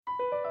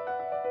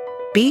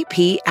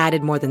BP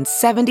added more than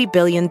 $70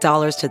 billion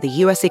to the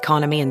U.S.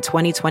 economy in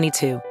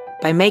 2022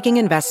 by making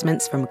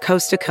investments from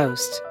coast to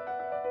coast.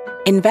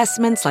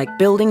 Investments like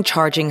building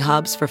charging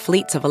hubs for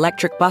fleets of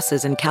electric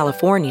buses in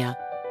California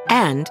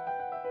and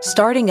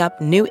starting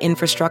up new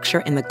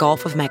infrastructure in the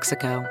Gulf of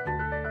Mexico.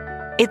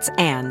 It's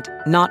and,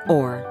 not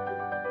or.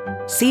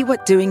 See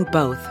what doing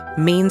both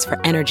means for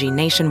energy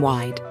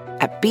nationwide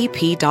at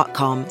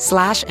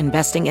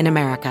bp.com/investing in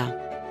America.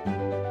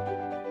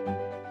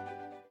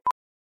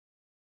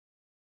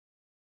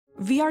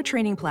 VR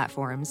training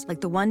platforms,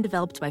 like the one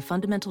developed by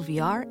Fundamental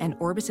VR and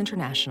Orbis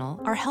International,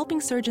 are helping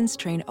surgeons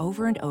train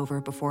over and over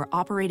before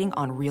operating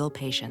on real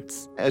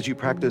patients. As you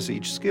practice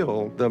each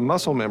skill, the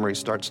muscle memory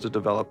starts to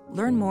develop.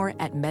 Learn more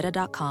at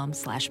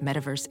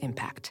meta.com/metaverse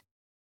impact.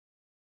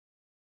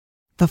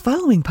 The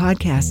following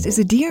podcast is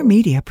a Dear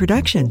Media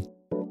production.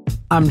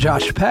 I'm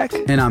Josh Peck.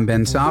 And I'm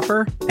Ben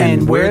Soffer.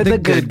 And we're the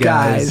good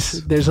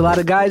guys. There's a lot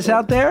of guys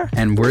out there.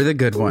 And we're the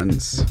good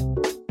ones.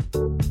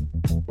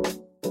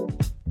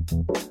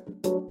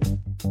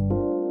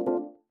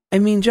 I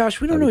mean, Josh,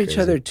 we don't know each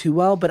other too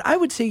well, but I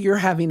would say you're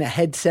having a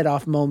headset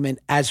off moment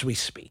as we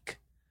speak.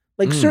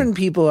 Like certain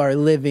people are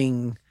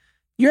living,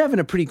 you're having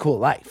a pretty cool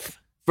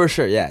life. For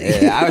sure, yeah.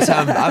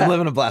 I'm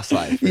living a blessed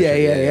life.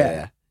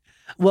 Yeah.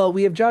 Well,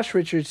 we have Josh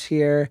Richards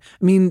here.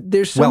 I mean,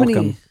 there's so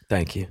many.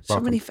 Thank you.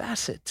 So many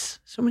facets,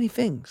 so many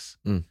things.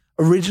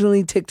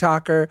 Originally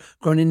TikToker,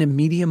 grown into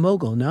media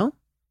mogul, no?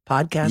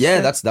 Podcaster?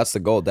 Yeah, that's the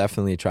goal.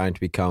 Definitely trying to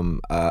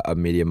become a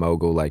media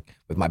mogul, like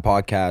with my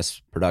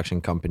podcast, production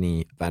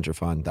company, venture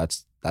fund.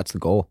 That's the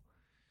goal.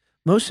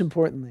 Most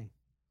importantly,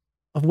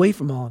 away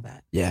from all of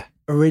that. Yeah.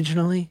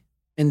 Originally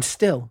and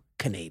still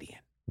Canadian.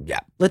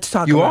 Yeah. Let's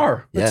talk You about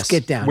are. it. Let's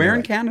get down. Where to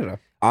in it. Canada?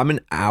 I'm an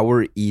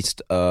hour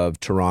east of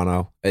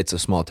Toronto. It's a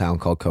small town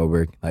called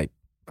Cobourg. Like,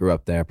 grew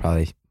up there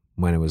probably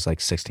when it was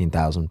like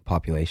 16,000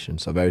 population.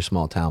 So very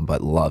small town,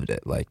 but loved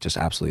it. Like, just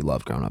absolutely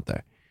loved growing up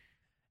there.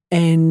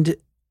 And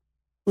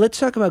let's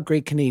talk about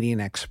great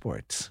Canadian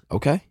exports.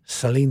 Okay.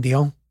 Celine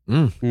Dion,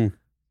 Mm-hmm.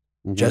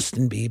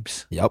 Justin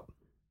Biebs, Yep.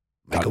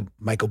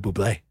 Michael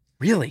Bublé.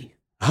 Really?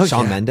 Oh,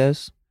 Shawn yeah.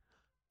 Mendes.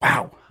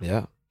 Wow.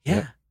 Yeah.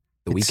 Yeah.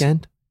 The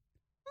Weeknd.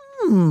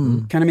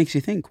 Kind of makes you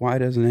think, why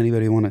doesn't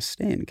anybody want to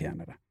stay in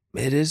Canada?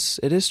 It is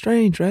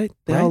strange, right?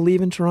 They Right. all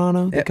leave in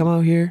Toronto. They Yeah. come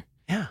out here.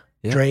 Yeah.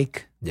 Yeah.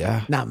 Drake.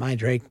 Yeah. Not my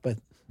Drake, but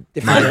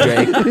My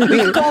Drake. We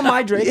can call him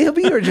my Drake. He'll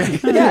be your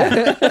Drake.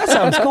 Yeah, that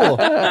sounds cool.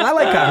 I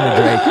like having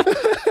a Drake.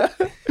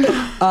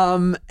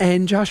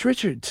 And Josh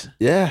Richards.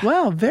 Yeah.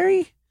 Wow,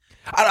 very.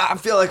 I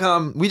feel like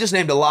we just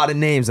named a lot of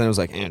names and it was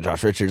like,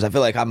 Josh Richards. I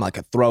feel like I'm like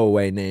a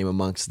throwaway name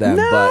amongst them.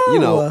 No. But,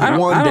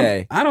 one I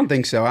day. don't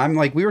think so. I'm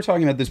like, we were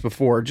talking about this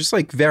before, just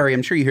like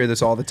I'm sure you hear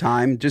this all the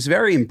time, just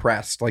very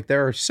impressed. Like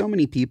there are so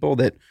many people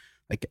that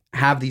like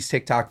have these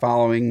TikTok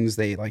followings.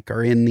 They like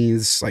are in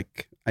these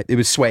like, it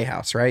was Sway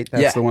House, right?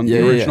 That's the one,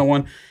 the original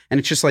one. And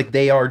it's just like,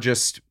 they are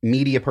just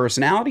media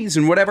personalities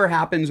and whatever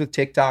happens with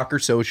TikTok or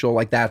social,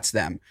 like that's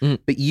them.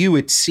 But you,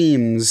 it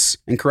seems,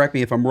 and correct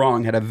me if I'm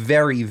wrong, had a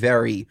very,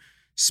 very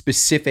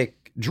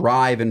specific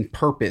drive and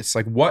purpose.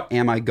 Like, what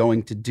am I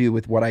going to do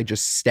with what I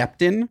just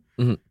stepped in?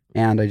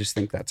 And I just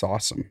think that's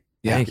awesome.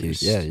 Thank you.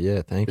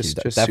 Yeah. Thank you.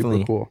 Just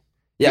Definitely super cool.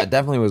 Yeah, it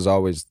definitely was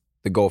always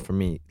the goal for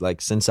me.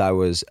 Like since I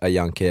was a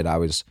young kid, I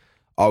was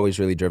always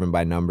really driven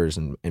by numbers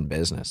and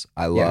business.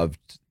 I loved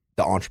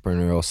the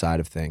entrepreneurial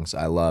side of things.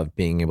 I loved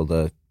being able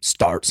to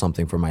start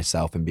something for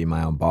myself and be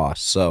my own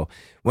boss. So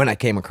when I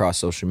came across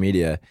social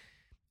media,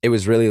 it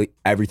was really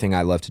everything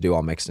I love to do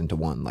all mixed into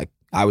one. Like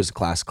I was a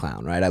class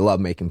clown, right? I love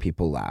making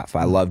people laugh.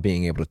 I love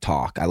being able to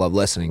talk. I love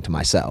listening to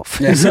myself.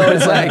 So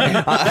it's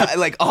like,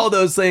 like all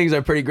those things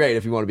are pretty great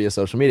if you want to be a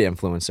social media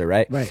influencer,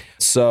 right? Right.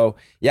 So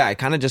yeah, I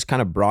kind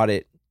of brought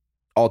it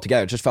all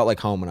together. It just felt like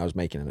home when I was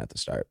making it at the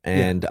start.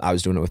 And I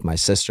was doing it with my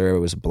sister. It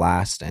was a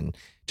blast and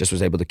just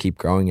was able to keep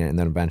growing it and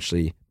then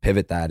eventually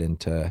pivot that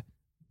into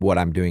what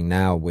I'm doing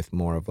now with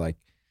more of like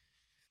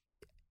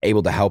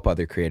able to help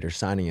other creators,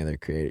 signing other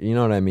creators. You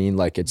know what I mean?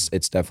 Like it's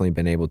definitely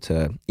been able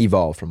to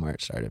evolve from where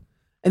it started.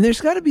 And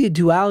there's got to be a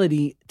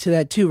duality to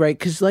that too, right?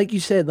 Because like you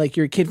said, like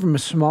you're a kid from a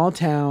small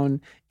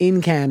town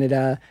in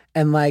Canada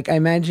and like I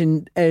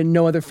imagine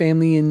no other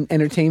family in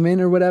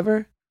entertainment or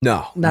whatever.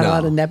 No. Not a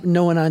lot of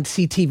no one on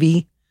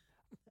CTV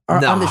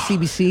or on the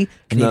CBC,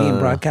 Canadian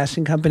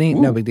Broadcasting Company.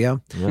 No big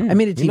deal. I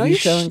made a TV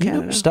show in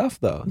Canada. You know stuff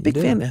though. Big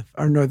fan of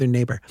our northern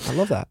neighbor. I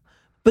love that.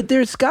 But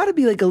there's got to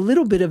be like a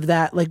little bit of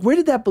that. Like, where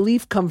did that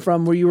belief come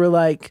from where you were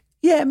like,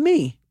 yeah,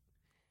 me.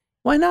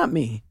 Why not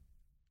me?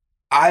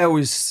 I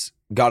always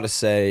got to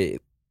say,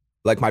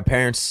 like my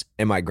parents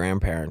and my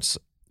grandparents,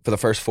 for the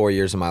first 4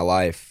 years of my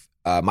life,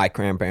 my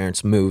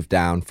grandparents moved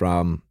down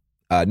from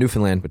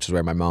Newfoundland, which is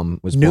where my mom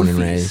was born and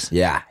raised.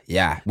 Yeah.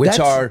 Which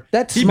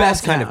that's the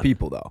best kind of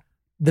people though.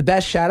 The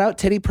best, shout out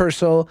Teddy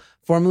Purcell,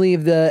 formerly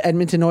of the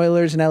Edmonton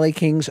Oilers and LA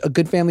Kings, a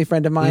good family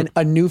friend of mine,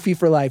 a newfie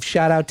for life.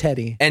 Shout out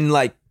Teddy. And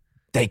like,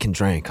 they can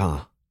drink,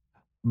 huh?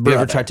 You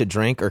ever tried to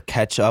drink or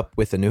catch up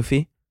with a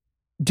newfie?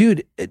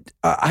 Dude,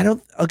 I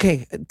don't,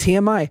 okay,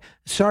 TMI.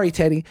 Sorry,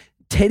 Teddy.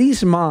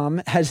 Teddy's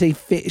mom has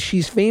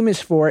she's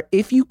famous for,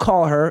 if you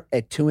call her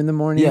at 2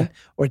 a.m.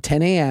 or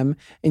 10 a.m.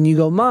 and you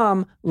go,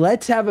 Mom,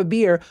 let's have a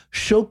beer,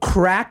 she'll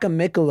crack a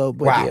Michelob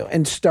with you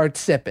and start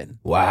sipping.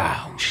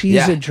 Wow.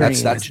 She's a dream.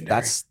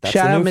 That's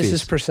Shout out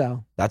Mrs.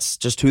 Purcell. That's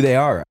just who they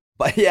are.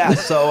 But yeah,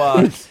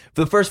 so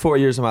for the first 4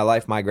 years of my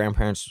life, my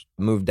grandparents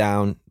moved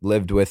down,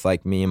 lived with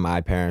like me and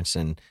my parents,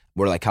 and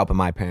were like helping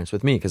my parents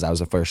with me because I was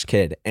the first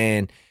kid.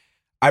 And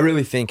I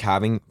really think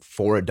having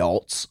 4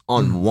 adults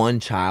on one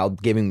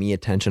child, giving me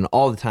attention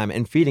all the time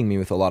and feeding me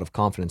with a lot of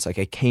confidence. Like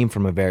I came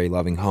from a very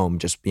loving home,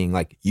 just being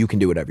like, you can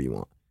do whatever you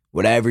want.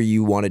 Whatever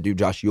you want to do,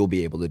 Josh, you'll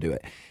be able to do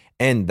it.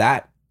 And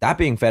that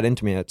being fed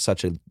into me at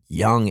such a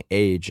young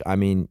age, I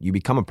mean, you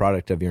become a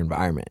product of your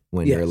environment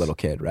when you're a little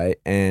kid, right?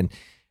 And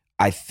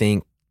I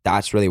think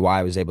that's really why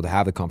I was able to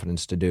have the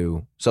confidence to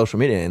do social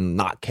media and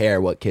not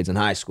care what kids in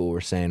high school were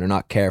saying, or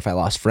not care if I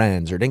lost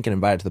friends or didn't get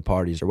invited to the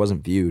parties or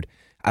wasn't viewed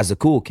as a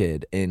cool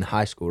kid in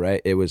high school, right?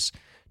 It was,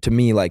 to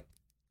me, like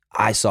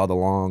I saw the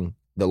long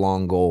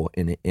goal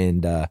and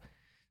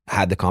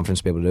had the confidence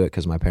to be able to do it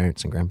because of my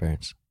parents and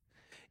grandparents.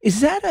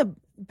 Is that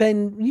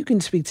Ben, you can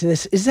speak to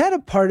this. Is that a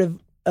part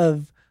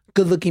of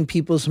good-looking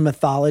people's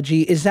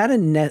mythology? Is that a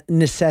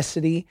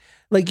necessity?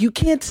 Like you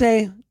can't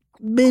say,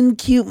 been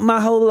cute my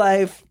whole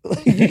life.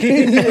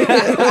 You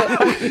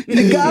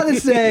gotta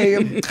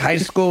say, high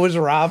school was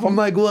rough. I'm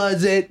like,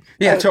 was it?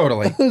 Yeah,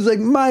 totally. I was like,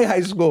 my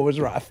high school was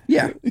rough.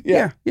 Yeah,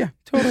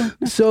 totally.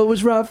 So it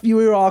was rough. You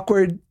were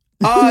awkward.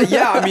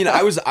 Yeah, I mean,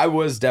 I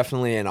was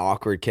definitely an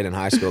awkward kid in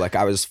high school. Like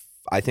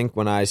I think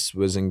when I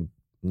was in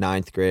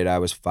 9th grade, I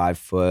was 5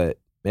 foot,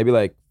 maybe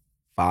like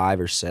 5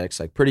 or 6,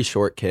 like pretty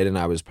short kid, and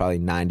I was probably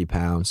 90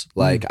 pounds.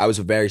 Like I was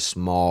a very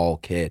small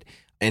kid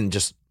and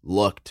just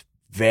looked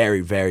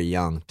very, very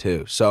young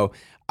too. So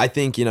I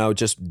think,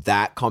 just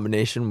that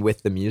combination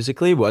with the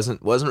musically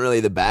wasn't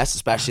really the best,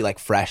 especially like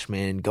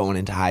freshman going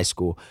into high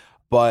school.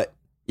 But,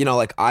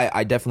 like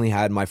I definitely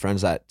had my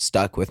friends that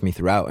stuck with me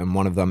throughout. And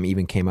one of them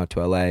even came out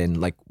to LA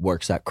and like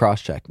works at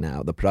Crosscheck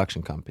now, the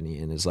production company,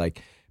 and has like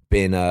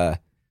been a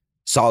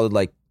solid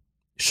like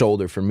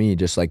shoulder for me,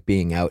 just like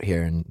being out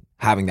here and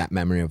having that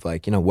memory of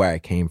like, where I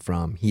came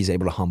from. He's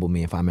able to humble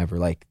me if I'm ever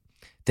like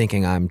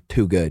thinking I'm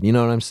too good. You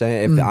know what I'm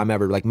saying? If I'm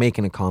ever like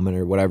making a comment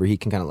or whatever, he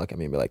can kind of look at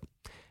me and be like,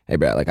 hey,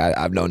 Brad, like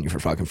I've known you for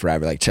fucking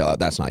forever. Like, chill out.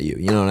 That's not you.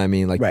 You know what I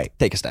mean? Like,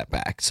 take a step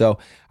back. So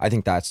I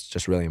think that's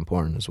just really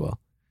important as well.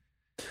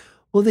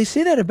 Well, they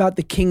say that about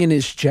the king and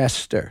his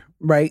jester,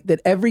 right?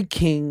 That every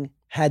king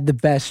had the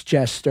best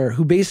jester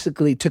who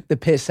basically took the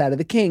piss out of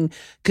the king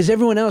because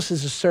everyone else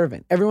is a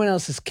servant. Everyone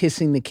else is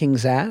kissing the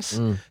king's ass.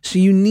 So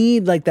you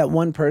need like that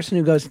one person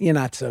who goes, you're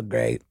not so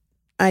great.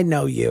 I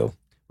know you.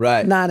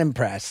 Right. Not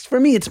impressed. For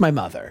me, it's my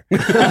mother. For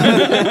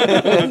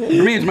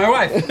me, it's my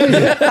wife.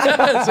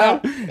 So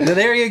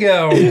there you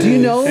go. Do you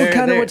know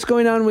kind of what's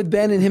going on with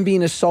Ben and him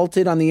being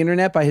assaulted on the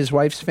internet by his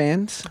wife's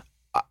fans?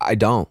 I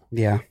don't.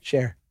 Yeah.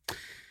 Share.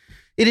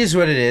 It is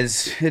what it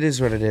is. It is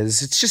what it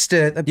is. It's just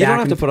a back. You don't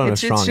have to put on a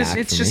strong act.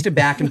 It's just a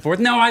back and forth.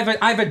 No,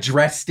 I've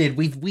addressed it.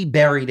 We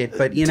buried it,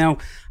 but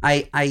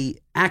I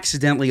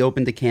accidentally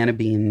opened a can of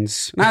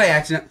beans. Not I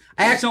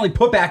accidentally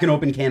put back an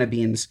open can of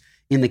beans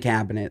in the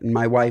cabinet, and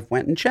my wife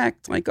went and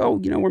checked, like,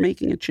 oh, we're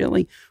making a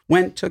chili.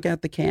 Went, took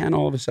out the can.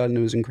 All of a sudden,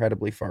 it was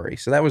incredibly furry.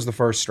 So that was the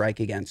first strike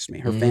against me.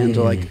 Her fans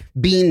are like,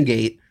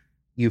 Beangate,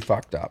 you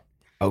fucked up.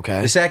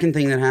 Okay. The second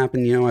thing that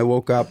happened, I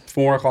woke up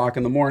 4:00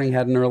 in the morning,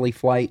 had an early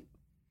flight,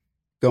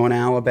 going to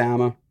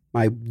Alabama.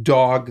 My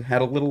dog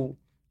had a little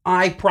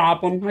eye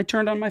problem. I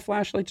turned on my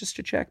flashlight just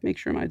to check, make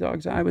sure my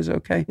dog's eye was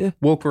okay. Yeah.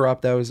 Woke her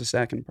up. That was the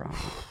second problem.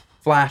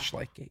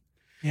 Flashlight gate.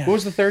 Yeah. What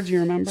was the third? Do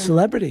you remember?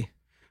 Celebrity.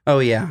 Oh,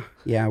 yeah.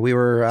 Yeah, we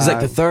were... It's like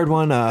the third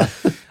one. I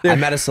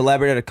met a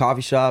celebrity at a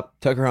coffee shop,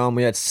 took her home,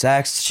 we had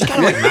sex. She's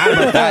kind of like mad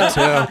about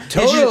that, too.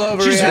 Total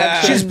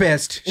overreaction. She's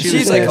pissed.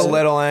 She's like a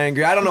little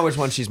angry. I don't know which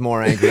one she's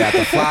more angry at,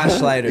 the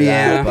flashlight or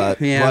that, but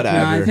whatever.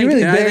 No, I think,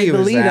 really buried the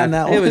lead on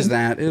that one. It was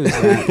that.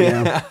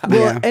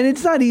 Well, and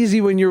it's not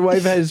easy when your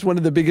wife has one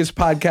of the biggest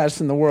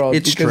podcasts in the world.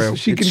 It's true.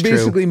 She can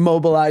basically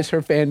mobilize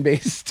her fan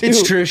base, too.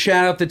 It's true.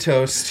 Shout out to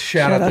Toast.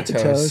 Shout out to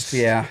Toast.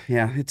 Yeah.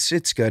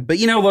 It's good. But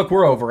look,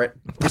 we're over it.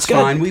 It's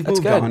fine. We've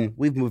moved on.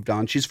 We've moved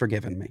on. She's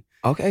forgiven me.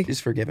 Okay. She's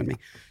forgiven me.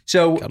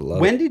 So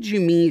when did you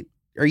meet?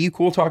 Are you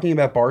cool talking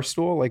about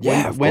Barstool? Like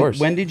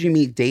when did you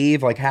meet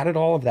Dave? Like how did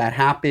all of that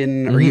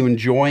happen? Are you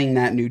enjoying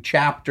that new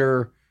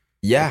chapter?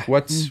 Yeah.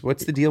 Like,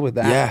 what's the deal with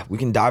that? Yeah, we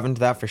can dive into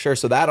that for sure.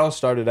 So that all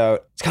started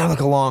out, it's kind of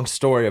like a long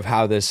story of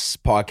how this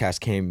podcast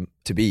came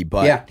to be.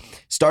 But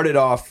started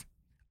off,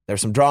 there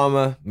was some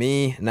drama,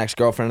 me, an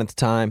ex-girlfriend at the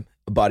time,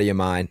 a buddy of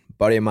mine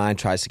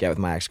tries to get with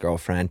my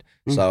ex-girlfriend.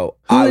 So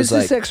Who is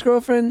this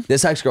ex-girlfriend?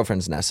 This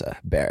ex-girlfriend's Nessa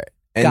Barrett.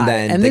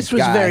 And this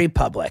was very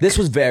public. This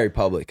was very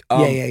public.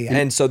 Yeah.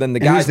 And so then the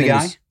guy's name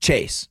is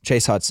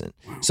Chase Hudson.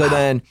 So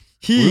then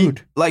he,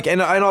 like,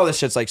 and all this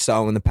shit's like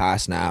so in the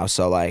past now.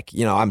 So like,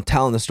 I'm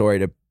telling the story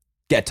to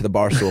get to the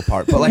Barstool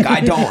part. But like,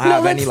 I don't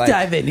have any like.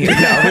 Dive in here.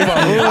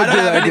 I don't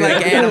have any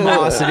like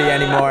animosity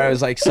anymore. It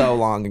was like so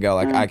long ago.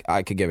 Like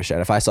I could give a shit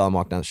if I saw them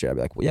walk down the street. I'd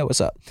be like, well, yeah, what's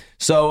up?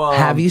 So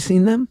have you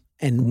seen them?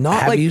 And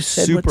not have like you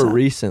said super what's up?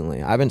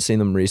 recently. I haven't seen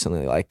them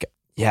recently. Like,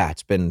 yeah,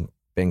 it's been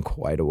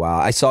quite a while.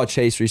 I saw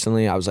Chase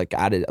recently. I was like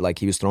at it, like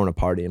he was throwing a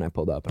party, and I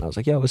pulled up and I was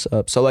like, "Yo, what's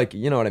up?" So like,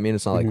 you know what I mean?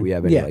 It's not like we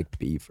have any like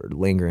beef or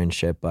lingering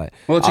shit. But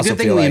well, it's a good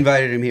thing we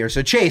invited him here.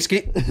 So Chase,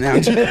 can you, no,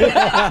 I'm just-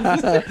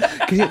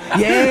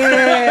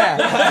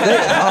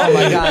 Oh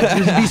my god,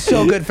 it'd be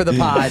so good for the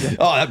pod.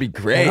 Oh, that'd be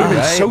great.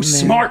 Right? so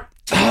smart.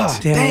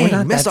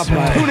 Damn, missed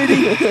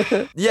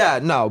opportunity. Yeah,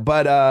 no,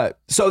 but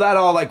so that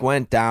all like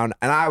went down,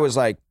 and I was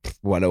like,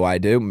 what do I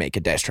do? Make a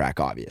diss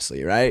track,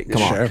 obviously, right?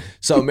 Come on.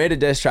 So made a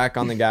diss track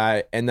on the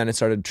guy, and then it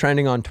started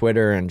trending on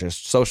Twitter and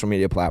just social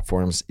media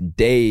platforms.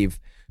 Dave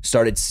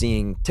started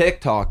seeing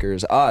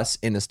TikTokers, us,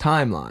 in his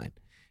timeline.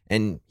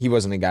 And he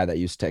wasn't a guy that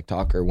used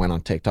TikTok or went on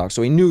TikTok.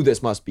 So he knew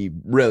this must be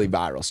really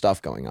viral stuff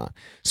going on.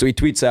 So he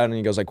tweets out and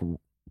he goes like,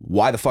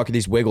 why the fuck are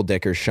these wiggle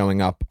dickers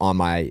showing up on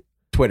my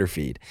Twitter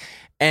feed?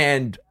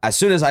 And as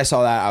soon as I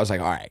saw that, I was like,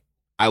 all right,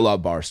 I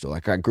love Barstool.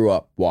 Like I grew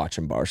up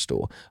watching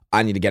Barstool.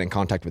 I need to get in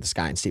contact with this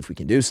guy and see if we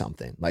can do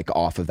something like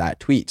off of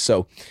that tweet.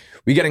 So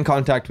we get in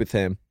contact with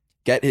him,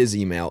 get his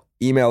email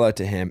it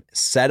to him,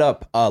 set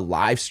up a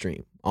live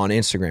stream on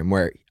Instagram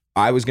where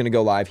I was going to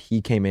go live.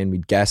 He came in,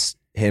 we'd guest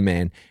him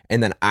in,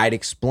 and then I'd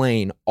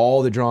explain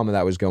all the drama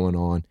that was going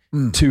on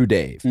to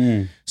Dave.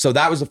 So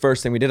that was the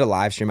first thing. We did a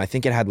live stream. I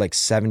think it had like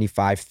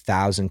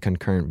 75,000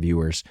 concurrent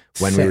viewers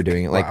when we were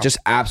doing it. Like just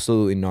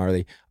absolutely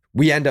gnarly.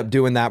 We end up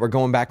doing that. We're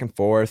going back and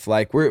forth.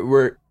 Like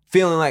we're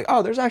feeling like,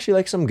 oh, there's actually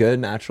like some good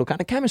natural kind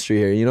of chemistry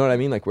here. You know what I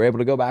mean? Like we're able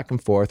to go back and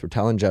forth. We're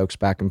telling jokes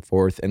back and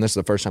forth. And this is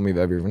the first time we've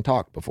ever even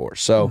talked before.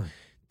 So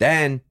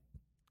then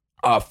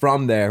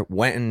from there,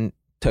 went and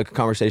took a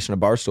conversation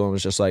to Barstool and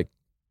was just like,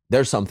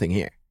 there's something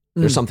here.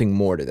 There's something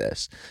more to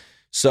this.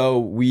 So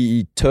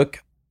we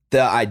took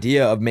the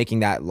idea of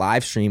making that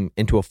live stream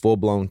into a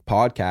full-blown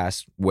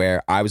podcast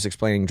where I was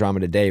explaining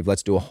drama to Dave.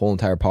 Let's do a whole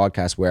entire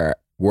podcast where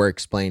we're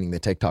explaining the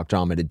TikTok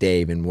drama to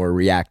Dave and we're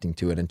reacting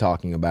to it and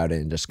talking about it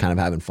and just kind of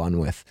having fun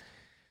with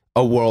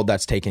a world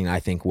that's taking, I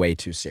think, way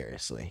too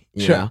seriously.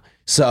 You know?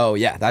 So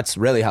yeah, that's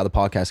really how the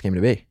podcast came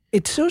to be.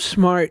 It's so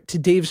smart, to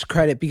Dave's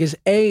credit, because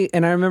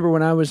and I remember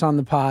when I was on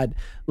the pod,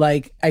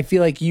 like I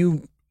feel like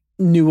you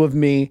knew of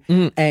me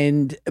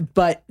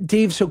but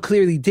Dave so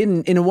clearly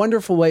didn't, in a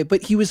wonderful way,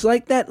 but he was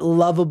like that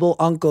lovable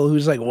uncle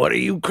who's like, what are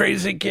you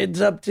crazy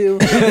kids up to?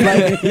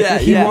 Like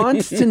he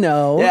wants to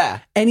know,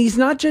 and he's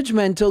not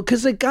judgmental,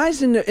 because like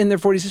guys in their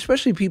 40s,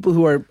 especially people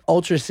who are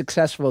ultra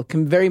successful,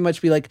 can very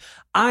much be like,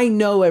 I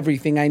know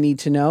everything I need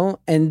to know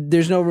and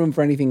there's no room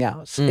for anything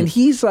else. And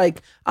he's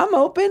like, I'm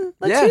open,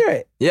 let's hear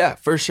it. Yeah,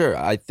 for sure.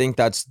 I think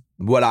that's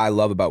what I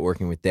love about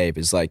working with Dave,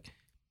 is like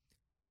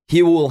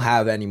he will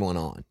have anyone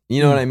on.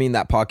 You know what I mean?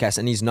 That podcast.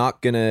 And he's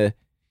not gonna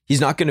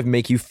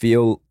make you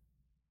feel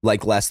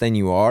like less than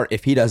you are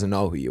if he doesn't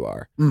know who you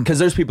are. Because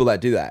there's people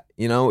that do that.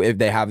 You know, if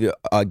they have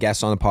a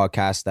guest on the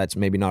podcast that's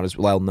maybe not as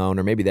well known,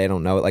 or maybe they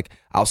don't know it. Like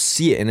I'll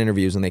see it in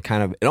interviews and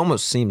it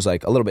almost seems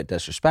like a little bit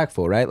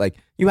disrespectful, right? Like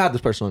you have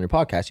this person on your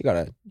podcast, you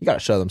gotta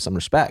show them some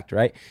respect,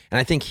 right? And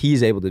I think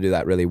he's able to do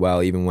that really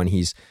well, even when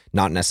he's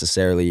not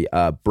necessarily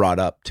brought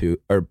up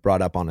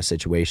on a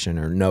situation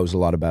or knows a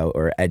lot about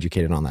or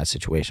educated on that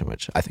situation,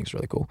 which I think is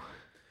really cool.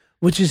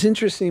 Which is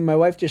interesting. My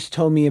wife just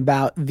told me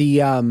about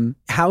the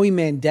Howie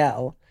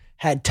Mandel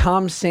had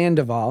Tom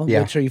Sandoval,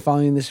 which, are you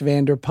following this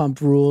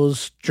Vanderpump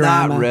Rules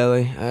drama? Not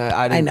really.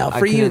 I know.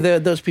 For you,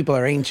 those people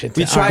are ancient.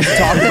 We tried to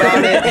talk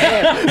about it.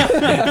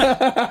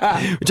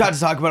 We tried to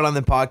talk about it on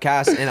the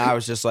podcast, and I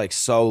was just like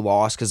so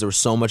lost because there was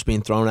so much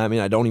being thrown at me.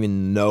 I don't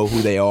even know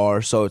who they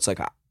are. So it's like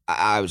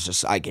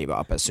I gave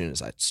up as soon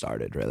as I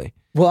started, really.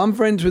 Well, I'm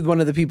friends with one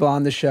of the people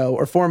on the show,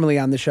 or formerly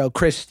on the show,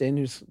 Kristen,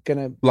 who's going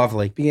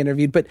to be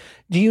interviewed. But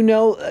do you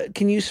know,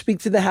 can you speak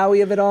to the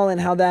Howie of it all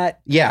and how that?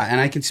 Yeah, and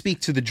I can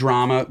speak to the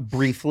drama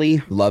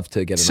briefly. Love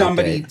to get an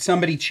update.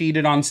 Somebody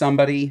cheated on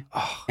somebody,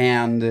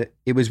 and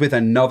it was with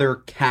another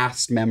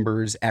cast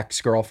member's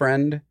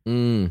ex-girlfriend.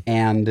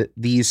 And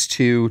these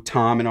two,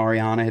 Tom and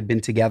Ariana, had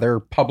been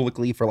together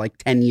publicly for like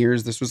 10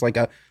 years. This was like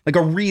a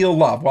real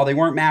love while they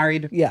weren't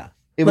married. Yeah.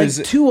 It like was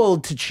too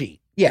old to cheat.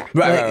 Yeah,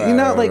 right. You're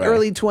not like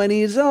early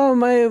 20s. Oh,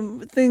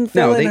 my thing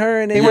fell in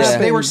her, and they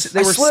were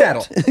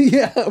settled.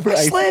 Yeah, right.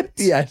 I slipped.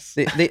 Yes,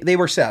 they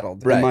were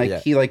settled. Right,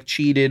 and he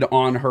cheated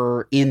on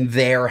her in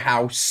their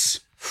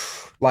house,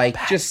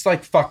 just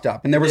fucked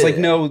up. And there was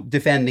no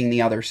defending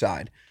the other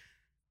side.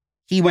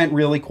 He went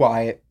really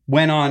quiet.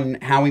 Went on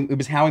Howie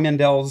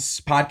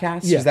Mandel's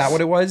podcast. Yes. Is that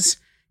what it was?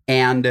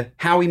 And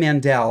Howie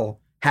Mandel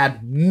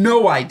had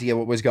no idea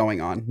what was going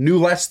on, knew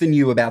less than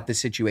you about the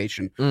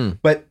situation.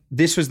 But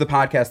this was the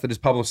podcast that his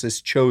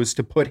publicist chose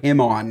to put him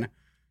on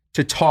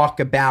to talk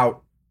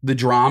about the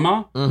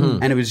drama.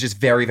 And it was just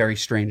very, very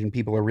strange. And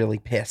people are really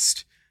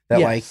pissed that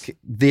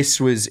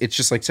it's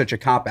just like such a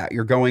cop-out.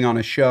 You're going on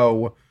a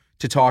show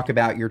to talk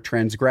about your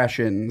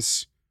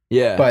transgressions.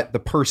 Yeah. But the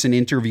person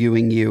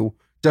interviewing you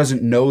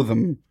doesn't know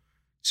them.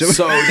 So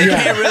they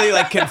can't really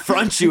like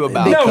confront you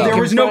about it. No, there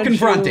was no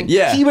confronting.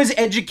 Yeah. He was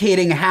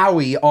educating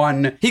Howie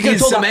on. He could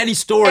have told him any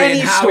story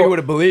and Howie would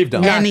have believed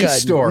him. Any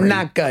story.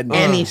 Not good.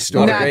 Any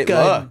story. Not a great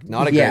look.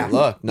 Not a great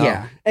look. No.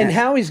 Yeah. And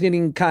Howie's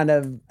getting kind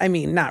of, I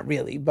mean, not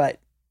really, but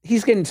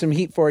he's getting some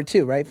heat for it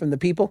too, right? From the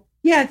people?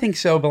 Yeah, I think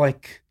so. But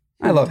like,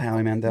 I love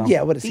Howie Mandel.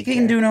 Yeah, what does he can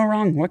care? do no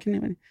wrong. What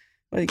can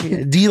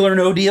Deal or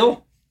No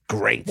Deal?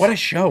 Great. What a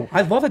show.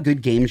 I love a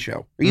good game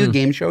show. Are you a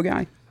game show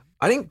guy?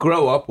 I didn't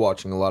grow up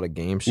watching a lot of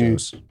game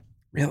shows.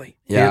 Really?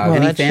 Yeah. Well,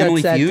 Any that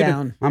Family shuts that Feud?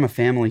 down. I'm a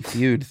Family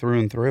Feud through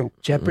and through.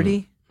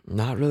 Jeopardy?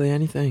 Not really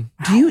anything.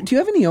 Do you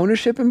have any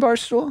ownership in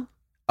Barstool?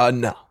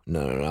 No.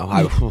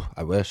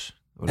 I wish.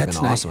 It would have That's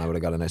been nice. awesome. I would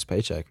have got a nice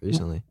paycheck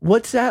recently.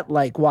 What's that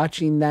like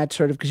watching that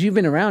sort of, because you've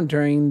been around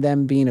during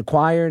them being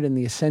acquired and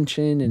the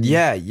ascension and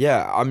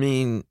Yeah. I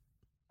mean,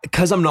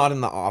 because I'm not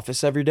in the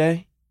office every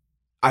day,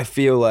 I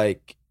feel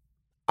like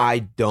I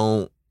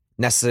don't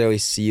necessarily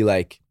see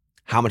like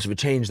how much of a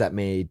change that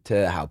made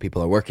to how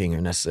people are working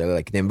or necessarily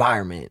like the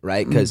environment,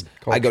 right? Because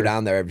I go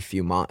down there every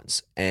few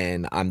months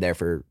and I'm there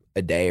for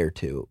a day or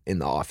two in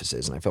the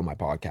offices and I film my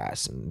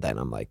podcast and then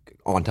I'm like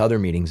on to other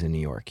meetings in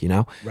New York, you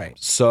know? Right.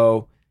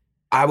 So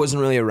I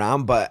wasn't really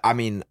around, but I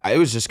mean, it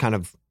was just kind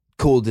of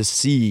cool to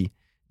see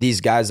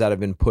these guys that have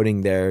been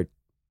putting their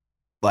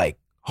like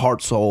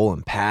heart, soul,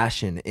 and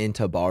passion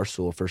into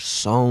Barstool for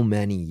so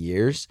many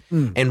years.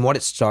 And what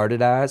it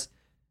started as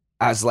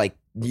like,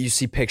 you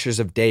see pictures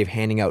of Dave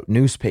handing out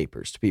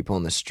newspapers to people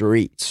in the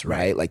streets,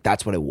 right? Like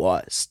that's what it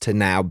was, to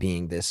now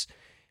being this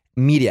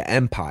media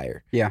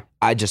empire. Yeah.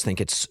 I just think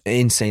it's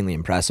insanely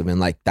impressive. And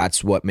like,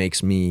 that's what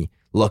makes me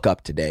look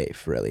up to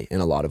Dave really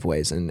in a lot of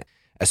ways and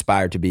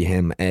aspire to be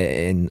him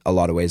in a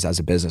lot of ways as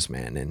a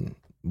businessman and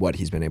what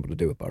he's been able to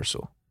do with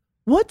Barstool.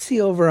 What's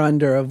the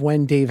over-under of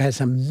when Dave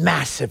has a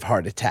massive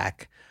heart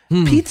attack?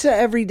 Pizza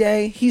every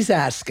day, he's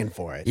asking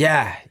for it.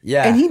 Yeah.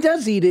 And he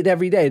does eat it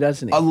every day,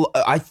 doesn't he?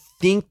 I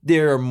think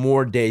there are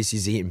more days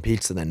he's eating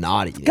pizza than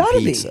not eating Gotta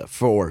pizza. be.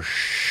 For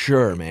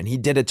sure, man. He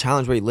did a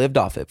challenge where he lived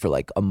off it for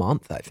like a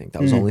month, I think.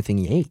 That was the only thing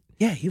he ate.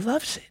 Yeah, he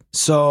loves it.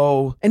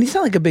 So... And he's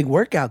not like a big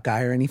workout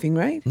guy or anything,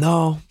 right?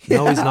 No, he's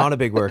not a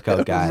big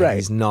workout guy. Right.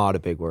 He's not a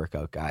big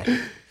workout guy.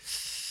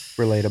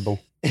 Relatable.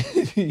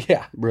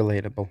 Yeah.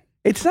 Relatable.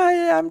 It's not,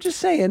 I'm just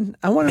saying.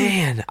 I want to.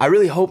 Man, I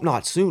really hope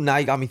not soon. Now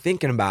you got me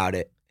thinking about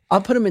it. I'll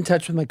put him in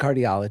touch with my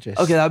cardiologist.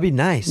 Okay, that'd be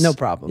nice. No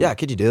problem. Yeah,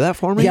 could you do that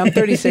for me? Yeah, I'm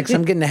 36.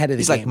 I'm getting ahead of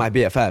the He's game. like my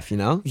BFF, you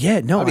know?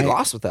 Yeah, no. I'd be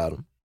lost without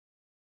him.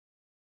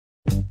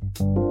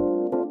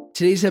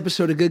 Today's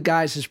episode of Good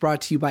Guys is brought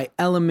to you by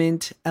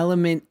Element.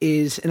 Element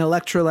is an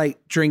electrolyte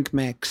drink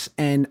mix.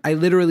 And I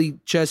literally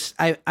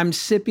I'm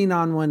sipping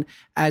on one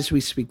as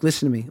we speak.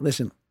 Listen to me.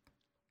 Listen.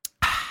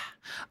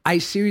 I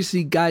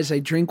seriously, guys, I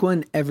drink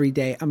one every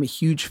day. I'm a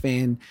huge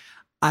fan.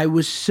 I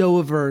was so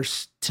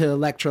averse to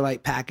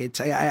electrolyte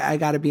packets. I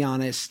got to be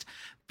honest,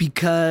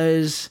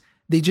 because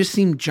they just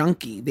seemed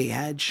junky. They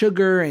had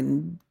sugar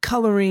and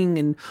coloring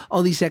and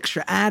all these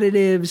extra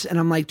additives. And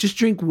I'm like, just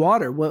drink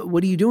water.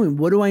 What are you doing?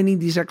 What do I need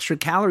these extra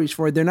calories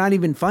for? They're not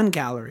even fun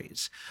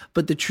calories.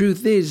 But the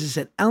truth is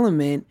that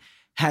Element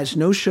has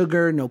no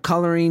sugar, no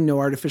coloring, no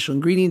artificial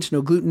ingredients,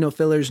 no gluten, no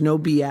fillers, no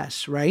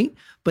BS, right?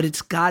 But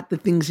it's got the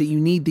things that you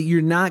need that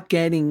you're not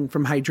getting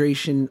from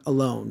hydration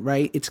alone,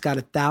 right? It's got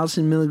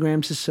 1,000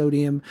 milligrams of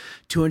sodium,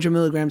 200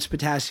 milligrams of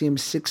potassium,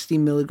 60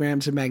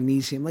 milligrams of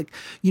magnesium. Like,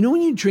 you know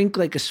when you drink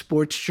like a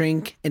sports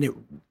drink and it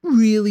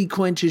really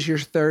quenches your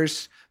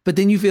thirst, but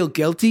then you feel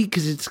guilty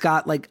because it's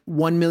got like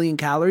 1 million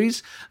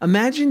calories?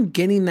 Imagine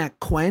getting that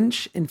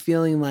quench and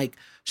feeling like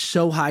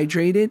so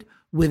hydrated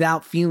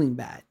without feeling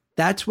bad.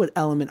 That's what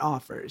Element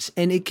offers.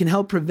 And it can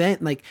help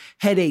prevent like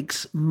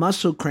headaches,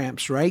 muscle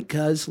cramps, right?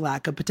 Because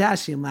lack of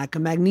potassium, lack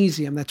of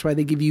magnesium. That's why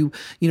they give you,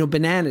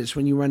 bananas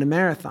when you run a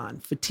marathon.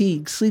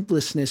 Fatigue,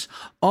 sleeplessness,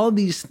 all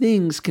these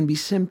things can be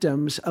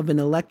symptoms of an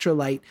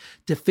electrolyte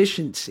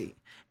deficiency.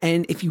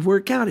 And if you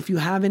work out, if you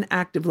have an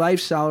active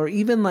lifestyle, or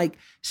even like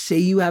say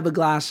you have a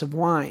glass of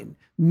wine,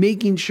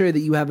 making sure that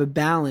you have a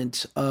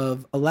balance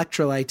of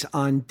electrolytes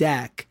on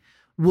deck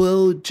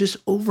will just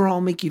overall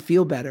make you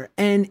feel better.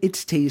 And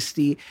it's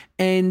tasty,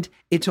 and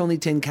it's only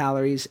 10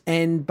 calories.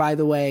 And by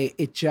the way,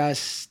 it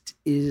just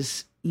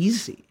is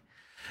easy.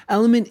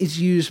 Element is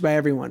used by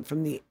everyone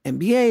from the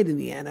NBA to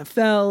the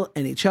NFL,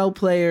 NHL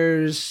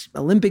players,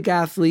 Olympic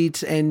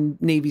athletes, and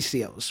Navy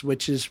SEALs,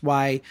 which is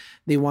why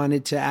they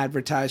wanted to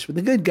advertise with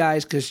the Good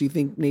Guys, because you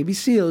think Navy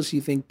SEALs, you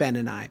think Ben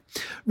and I.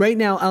 Right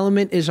now,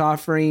 Element is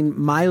offering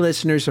my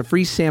listeners a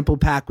free sample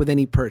pack with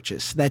any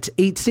purchase. That's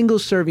 8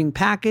 single-serving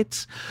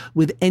packets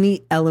with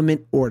any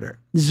Element order.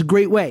 This is a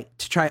great way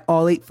to try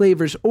all 8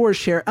 flavors or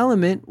share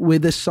Element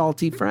with a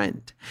salty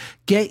friend.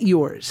 Get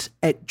yours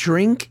at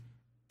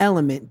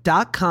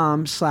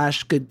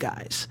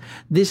drinkelement.com/goodguys.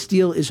 This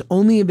deal is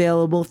only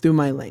available through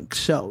my link.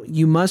 So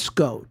you must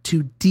go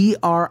to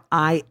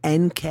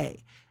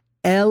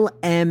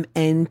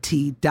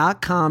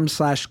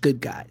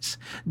drinklmnt.com/goodguys.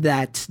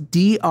 That's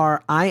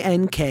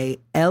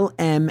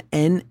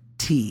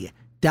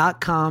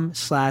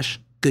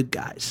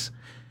drinklmnt.com/goodguys.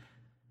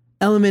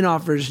 Element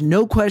offers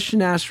no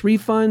question asked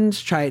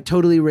refunds. Try it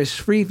totally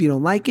risk-free. If you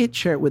don't like it,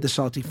 share it with a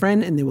salty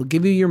friend and they will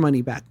give you your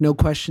money back. No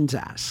questions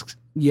asked.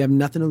 You have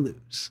nothing to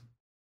lose.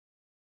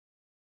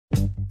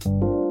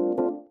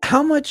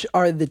 How much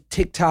are the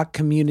TikTok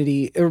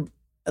community, or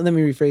let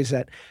me rephrase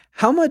that.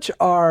 How much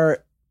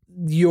are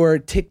your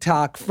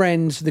TikTok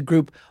friends, the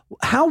group,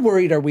 how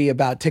worried are we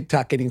about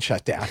TikTok getting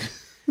shut down?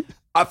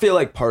 I feel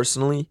like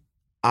personally,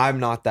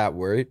 I'm not that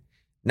worried.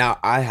 Now,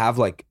 I have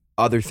like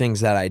other things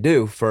that I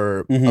do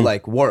for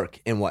like work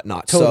and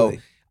whatnot. Totally.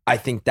 So I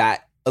think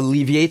that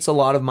alleviates a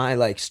lot of my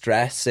like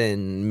stress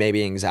and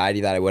maybe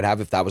anxiety that I would have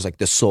if that was like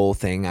the sole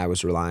thing I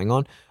was relying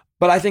on.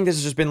 But I think this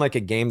has just been like a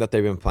game that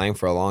they've been playing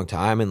for a long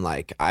time. And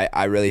like,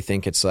 I really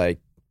think it's like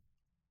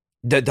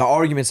the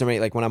arguments are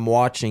made, like when I'm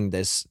watching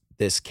this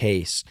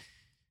case,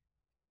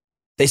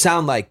 they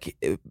sound like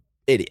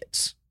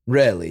idiots.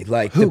 Really,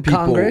 like Who, the people,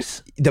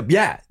 Congress?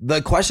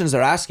 The questions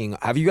they're asking.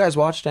 Have you guys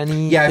watched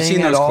any? Yeah, I've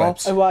seen those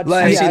clips. I watched,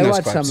 Like, I those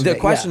watched clips. some of The it,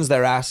 questions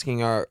they're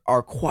asking are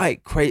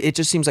quite crazy. It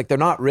just seems like they're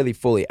not really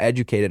fully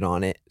educated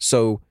on it.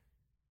 So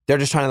they're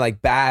just trying to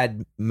like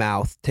bad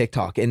mouth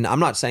TikTok. And I'm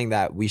not saying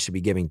that we should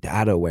be giving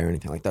data away or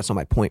anything like that. That's not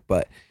my point.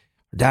 But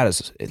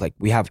data's like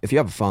if you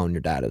have a phone,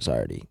 your data's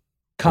already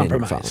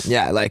compromised. in your phone.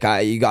 Yeah, like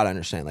you got to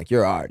understand, like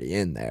you're already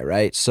in there,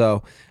 right?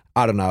 So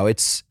I don't know.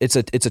 It's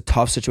a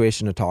tough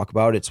situation to talk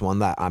about. It's one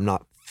that I'm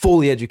not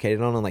fully educated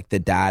on, like the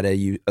data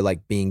you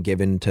like being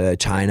given to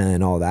China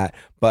and all that.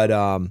 But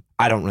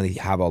I don't really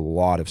have a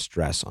lot of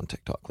stress on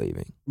TikTok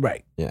leaving.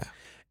 Right. Yeah.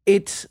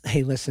 It's,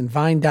 hey, listen,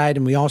 Vine died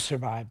and we all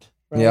survived.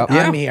 Right? Yep.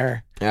 I'm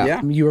here.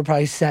 Yeah. You were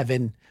probably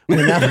 7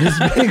 when that was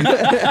big.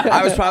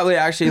 I was probably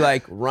actually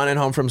like running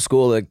home from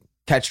school to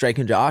catch Drake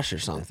and Josh or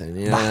something.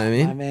 You know what I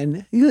mean?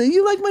 Man,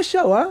 you like my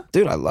show, huh?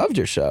 Dude, I loved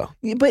your show.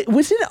 Yeah, but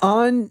was it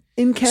on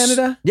in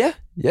Canada? Yeah,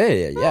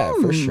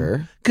 for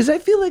sure. Because I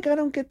feel like I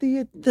don't get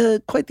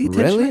the quite the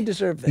attention Really? I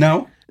deserve. There.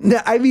 No? No,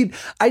 I mean,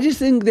 I just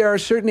think there are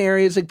certain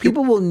areas like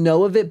people will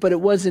know of it, but it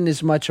wasn't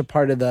as much a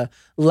part of the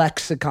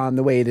lexicon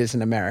the way it is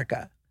in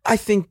America. I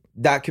think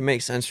that can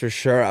make sense for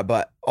sure.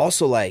 But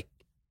also, like,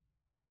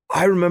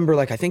 I remember,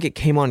 like, I think it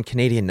came on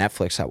Canadian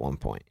Netflix at one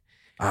point.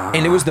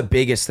 And it was the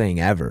biggest thing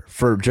ever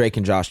for Drake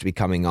and Josh to be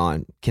coming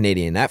on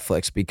Canadian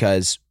Netflix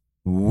because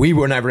we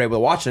were never able to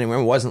watch it anywhere.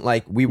 It wasn't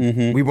like we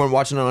weren't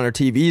watching it on our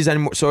TVs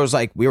anymore. So it was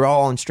like we were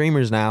all on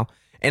streamers now.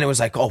 And it was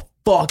like, oh,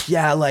 fuck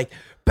yeah, like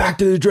back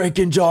to the Drake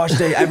and Josh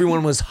day.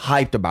 Everyone was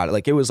hyped about it.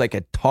 Like it was like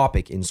a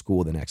topic in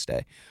school the next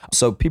day.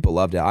 So people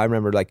loved it. I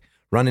remember like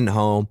running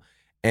home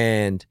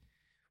and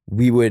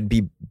we would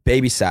be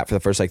babysat for the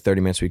first like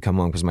 30 minutes. We'd come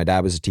home because my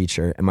dad was a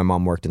teacher and my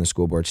mom worked in the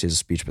school board. She's a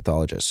speech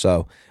pathologist.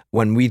 So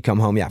when we'd come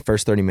home,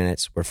 first 30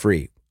 minutes were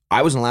free.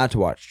 I wasn't allowed to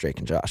watch Drake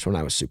and Josh when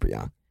I was super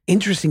young.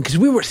 Interesting, because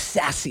we were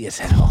sassy as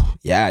hell.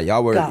 Yeah,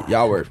 y'all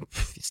were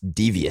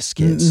devious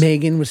kids.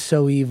 Megan was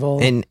so evil.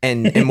 And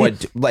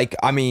what, like,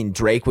 I mean,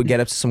 Drake would get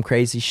up to some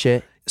crazy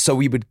shit. So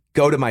we would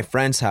go to my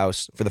friend's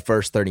house for the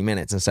first 30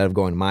 minutes instead of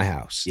going to my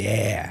house.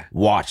 Yeah.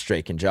 Watch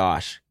Drake and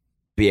Josh,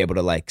 be able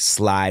to like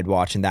slide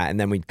watching that. And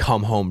then we'd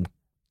come home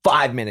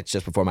 5 minutes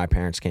just before my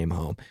parents came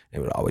home. It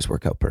would always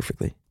work out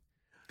perfectly.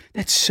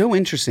 That's so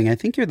interesting. I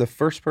think you're the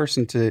first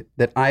person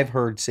that I've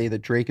heard say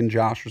that Drake and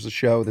Josh was a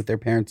show that their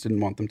parents didn't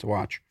want them to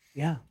watch.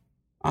 Yeah.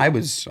 I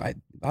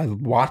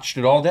watched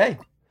it all day.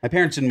 My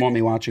parents didn't want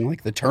me watching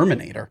like The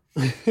Terminator.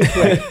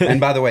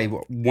 And by the way,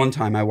 one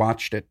time I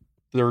watched it,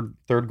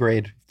 third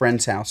grade,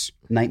 friend's house,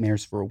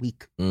 nightmares for a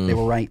week. They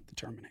were right, The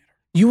Terminator.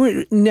 You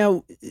were,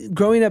 now,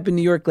 growing up in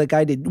New York like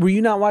I did, were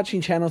you not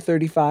watching Channel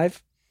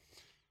 35?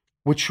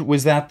 Which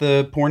was that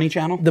the porny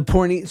channel? The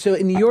porny. So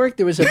in New York,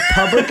 there was a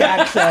public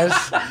access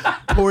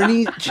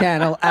porny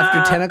channel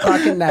after 10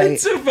 o'clock at night.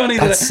 It's so funny.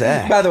 That's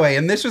sad. By the way,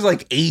 and this was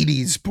like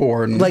 80s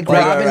porn. Like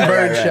Robin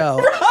Bird show.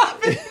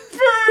 Robin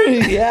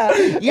Bird. Yeah.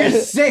 You're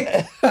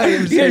sick.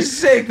 You're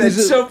sick.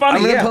 That's so funny.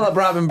 I'm going to pull up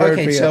Robin Bird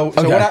for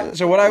you.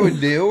 So what I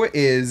would do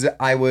is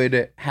I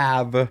would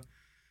have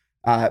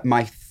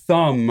my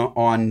thumb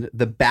on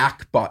the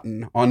back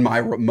button on my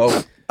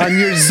remote. On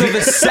your So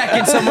the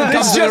second someone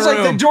comes It's to just the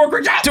like the room, door.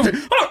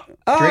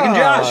 Drake and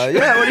Josh.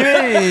 Yeah, what do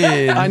you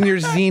mean? on your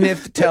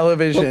Zenith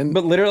television.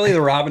 But literally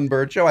the Robin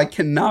Bird show, I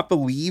cannot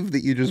believe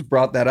that you just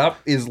brought that up,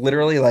 is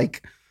literally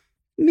like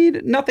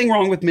nothing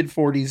wrong with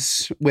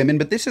mid-40s women,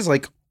 but this is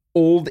like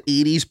old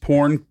 80s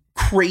porn,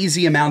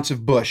 crazy amounts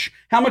of bush.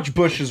 How much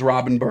bush is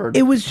Robin Bird?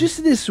 It was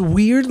just this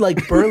weird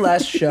like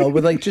burlesque show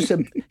with like just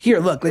here,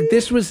 look, like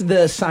this was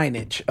the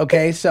signage.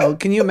 Okay. So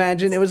can you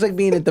imagine? It was like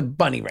being at the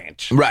bunny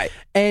ranch. Right.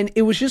 And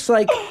it was just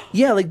like,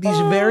 yeah, like these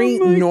very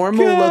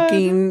normal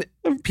looking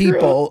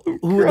people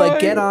who would like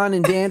get on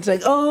and dance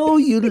like, oh,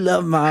 you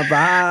love my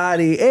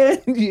body.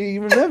 And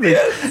you remember.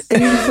 Yes.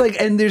 And he was like,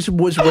 and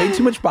was way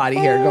too much body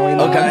hair going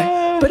on.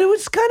 Okay. But it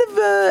was kind of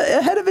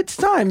ahead of its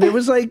time. There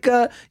was like,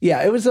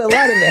 it was a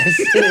lot of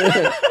this.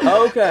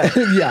 Okay.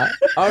 Yeah.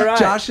 All right.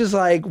 Josh is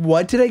like,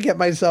 what did I get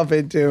myself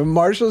into?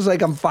 Marshall's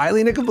like, I'm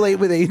filing a complaint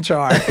with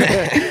HR.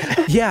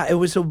 Yeah, it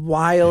was a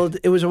wild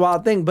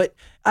thing. But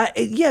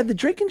the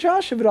Drake and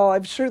Josh of it all,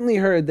 I've certainly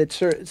heard that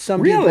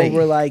some people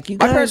were like, you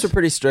guys. My parents were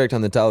pretty strict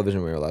on the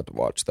television we were allowed to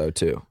watch, though,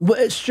 too.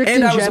 Strict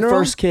and in I was general? the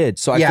first kid,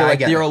 so I feel like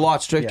you're a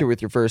lot stricter Yeah.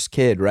 with your first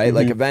kid, right? Mm-hmm.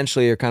 Like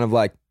eventually you're kind of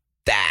like,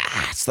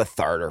 that's the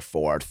third or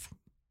fourth.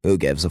 Who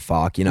gives a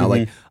fuck? You know,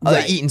 Mm-hmm.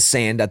 like eating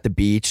sand at the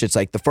beach. It's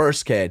like the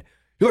first kid,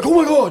 you're like, oh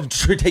my God,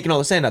 you're taking all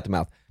the sand out the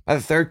mouth. By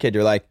the third kid,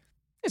 you're like,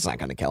 it's not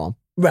going to kill him.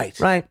 Right.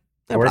 Right?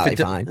 They're Or if probably it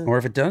fine. or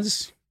if it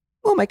does,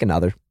 We'll make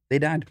another. they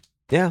died.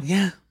 Yeah.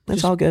 Yeah.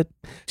 That's all good.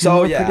 So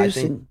So yeah, I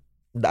producing. think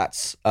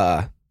that's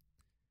I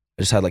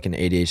just had like an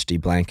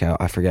ADHD blank out.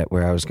 I forget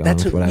where I was going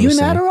That's with what I you was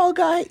an saying. Adderall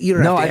guy? You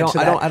don't No, have to I don't. answer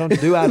I that. don't. I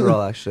don't do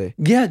Adderall actually.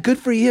 Yeah, good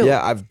for you.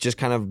 Yeah, I've just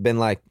kind of been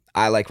like,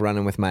 I like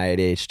running with my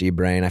ADHD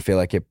brain. I feel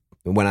like it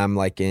when I'm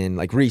like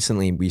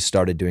recently we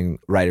started doing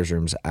writers'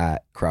 rooms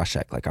at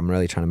Crosscheck. Like I'm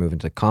really trying to move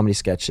into comedy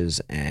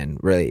sketches and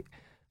really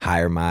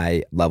higher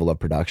my level of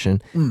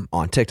production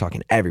on TikTok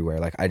and everywhere.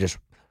 Like I just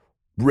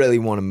really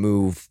want to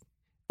move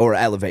or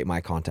elevate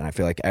my content. I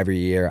feel like every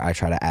year I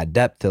try to add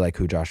depth to like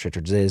who Josh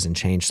Richards is and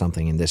change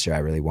something. And this year I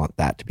really want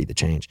that to be the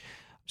change.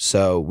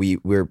 So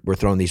we're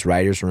throwing these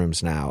writers'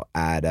 rooms now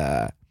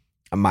at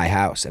my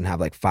house and have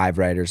like 5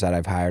 writers that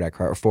I've hired at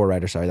or 4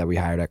 writers that we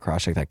hired at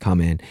Crosscheck that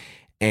come in.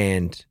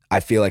 And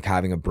I feel like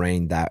having a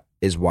brain that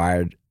is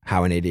wired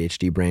how an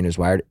ADHD brain is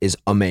wired is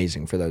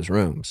amazing for those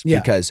rooms. Yeah.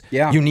 Because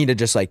you need to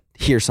just like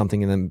hear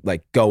something and then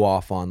like go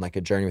off on like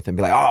a journey with them.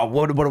 Be like, oh,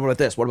 what about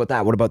this? What about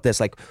that? What about this?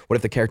 Like, what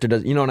if the character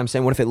does, you know what I'm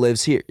saying? What if it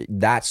lives here?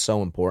 That's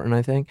so important,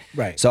 I think.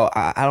 Right. So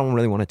I don't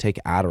really want to take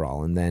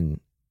Adderall and then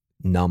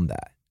numb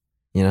that,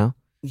 you know?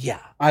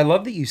 Yeah. I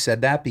love that you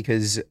said that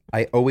because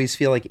I always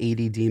feel like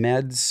ADD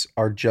meds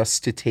are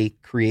just to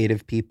take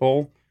creative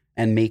people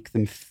and make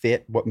them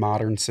fit what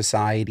modern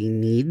society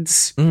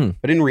needs.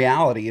 But in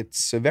reality,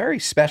 it's a very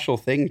special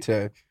thing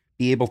to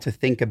be able to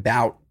think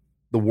about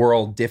the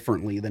world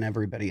differently than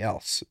everybody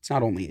else. It's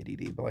not only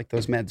ADD, but like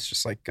those meds,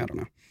 just like, I don't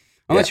know.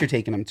 Unless you're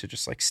taking them to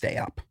just like stay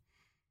up.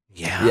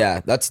 Yeah.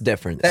 Yeah, that's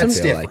different. That's I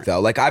feel different. like though.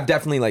 Like I've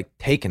definitely like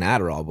taken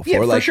Adderall before. Yeah,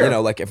 for like sure. you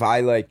know, like if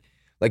I like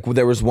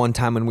there was one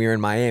time when we were in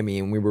Miami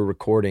and we were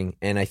recording,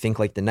 and I think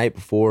like the night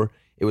before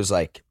it was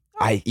like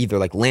I either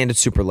like landed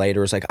super late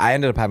or it was like I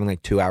ended up having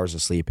like 2 hours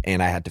of sleep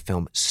and I had to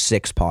film 5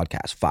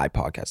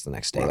 podcasts the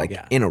next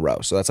day, in a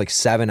row. So that's like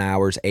 7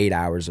 hours, 8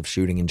 hours of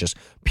shooting and just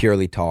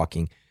purely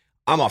talking.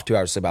 I'm off 2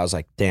 hours of sleep. I was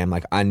like, damn,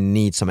 like I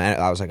need some.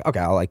 I was like, okay,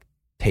 I'll like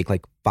take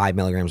like 5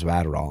 milligrams of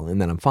Adderall and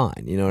then I'm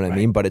fine. You know what I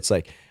mean? But it's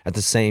like at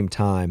the same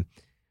time,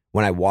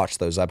 when I watch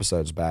those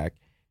episodes back,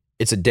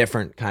 it's a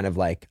different kind of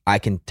like, I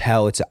can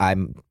tell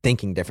I'm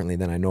thinking differently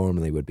than I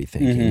normally would be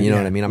thinking. You know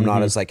what I mean? I'm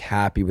not as like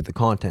happy with the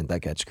content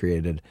that gets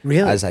created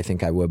as I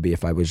think I would be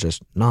if I was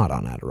just not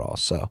on Adderall.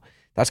 So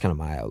that's kind of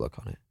my outlook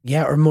on it.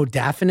 Yeah, or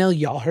modafinil.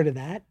 Y'all heard of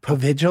that?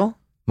 Provigil?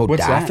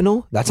 What's that?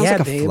 Modafinil? That sounds Yeah,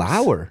 like a babes.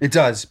 flower. It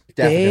does.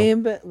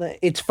 Definitely. Babe,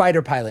 it's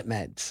fighter pilot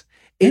meds.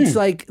 It's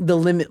like the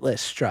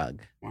limitless drug.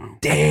 Wow.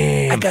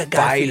 Damn, I got a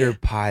guy for you. fighter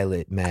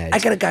pilot meds. I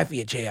got a guy for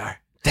you, JR.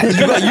 You'll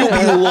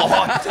be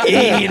locked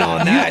in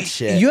on that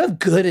shit. You have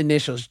good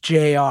initials,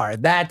 JR.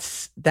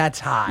 That's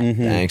hot.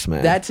 Thanks,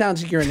 man. That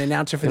sounds like you're an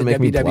announcer for the Gonna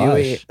make me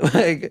WWE.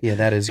 Like, Yeah,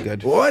 that is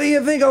good. what do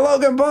you think of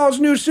Logan Paul's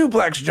new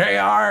suplex,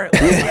 JR?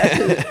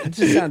 It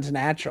just sounds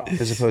natural.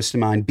 As opposed to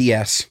mine,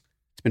 BS.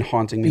 It's been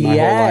haunting me my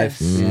whole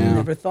life. Yes. Yeah.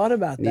 Never thought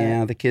about that.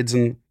 Yeah, the kids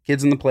in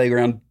the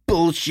playground.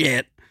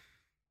 Bullshit.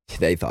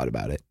 They thought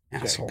about it.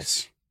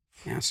 Assholes.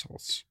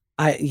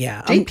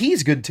 Yeah.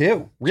 JP's good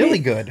too. Really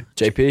good.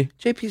 JP?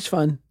 JP's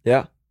fun.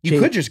 Yeah. You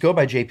could just go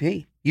by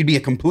JP. You'd be a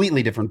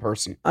completely different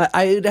person.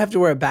 I'd have to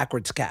wear a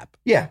backwards cap.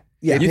 Yeah.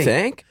 Yeah. You JP.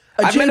 think?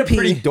 A I've met a JP.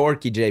 pretty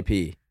dorky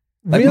JP.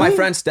 Like my Really?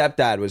 friend's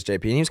stepdad was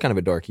JP, and he was kind of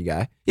a dorky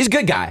guy. He's a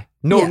good guy.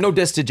 No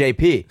diss to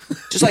JP.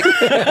 Just like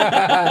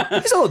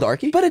he's a little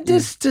dorky. But a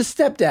diss to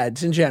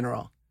stepdads in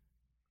general.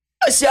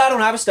 See, I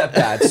don't have a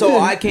stepdad, so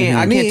I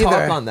can't Me talk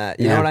either. on that.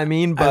 You Yeah. know what I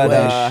mean? I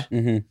But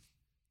wish.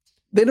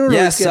 They don't yeah,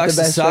 always get sucks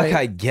the to best suck, rate.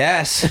 I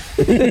guess.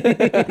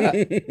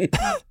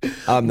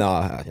 No,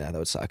 yeah, that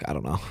would suck. I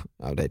don't know.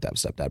 I would hate to have a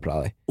stepdad,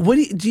 probably. What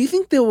do you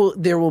think there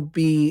will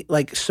be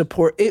like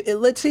support?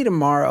 Let's say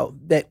tomorrow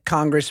that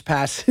Congress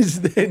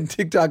passes that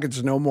TikTok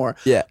is no more.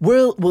 Yeah.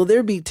 Will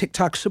there be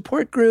TikTok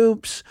support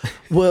groups?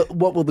 What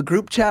will the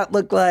group chat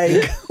look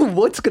like?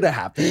 What's gonna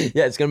happen?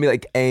 Yeah, it's gonna be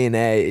like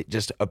A&A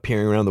just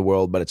appearing around the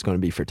world, but it's gonna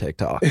be for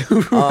TikTok.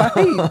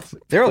 Right.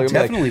 There'll Like,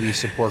 definitely be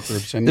support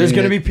groups. I mean, There's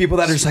gonna be people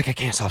that are just like, I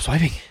can't stop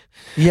swiping.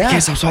 Yeah. I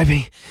can't stop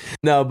swiping.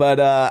 No, but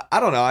I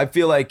don't know. I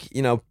feel like,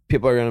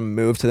 people are gonna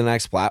move to the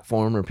next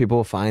platform, or people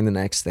will find the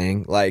next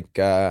thing. Like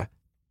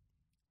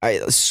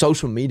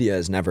social media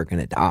is never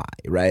gonna die,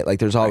 right? Like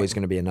there's always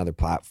gonna be another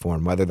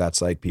platform, whether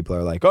that's like people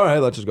are like, all right,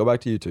 let's just go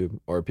back to YouTube,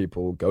 or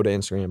people go to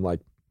Instagram.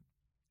 Like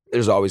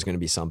there's always gonna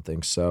be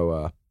something.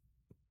 So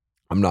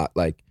I'm not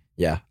like,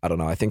 I don't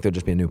know. I think there'll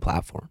just be a new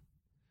platform.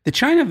 The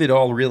China of it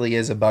all really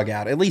is a bug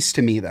out, at least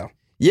to me though.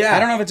 Yeah. I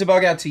don't know if it's a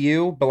bug out to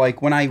you, but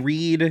like when I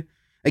read,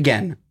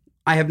 again,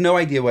 I have no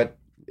idea what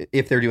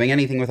if they're doing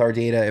anything with our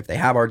data, if they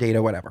have our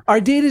data, whatever.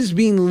 Our data is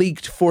being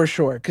leaked for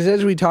sure. Because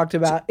as we talked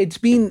about,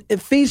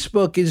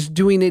 Facebook is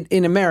doing it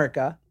in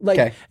America.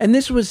 And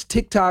this was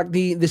TikTok,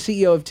 the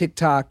CEO of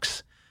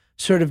TikTok's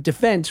sort of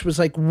defense was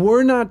like,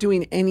 we're not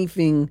doing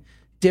anything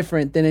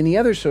different than any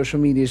other social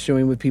media is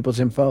doing with people's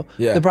info.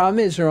 Yeah. The problem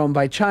is they're owned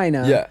by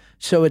China. Yeah.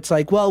 So it's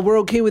like, well, we're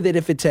okay with it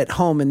if it's at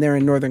home and they're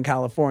in Northern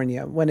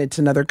California. When it's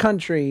another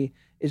country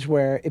is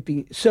where it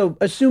be. So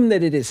assume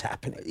that it is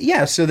happening.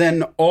 Yeah. So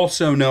then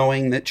also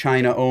knowing that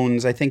China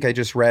owns, I think I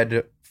just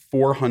read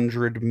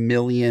 400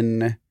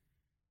 million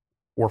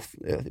or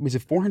was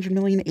it 400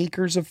 million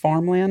acres of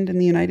farmland in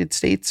the United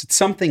States? It's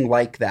something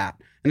like that.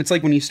 And it's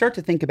like when you start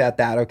to think about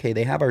that, okay,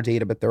 they have our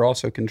data, but they're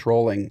also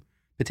controlling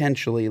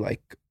potentially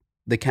like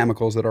the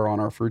chemicals that are on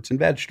our fruits and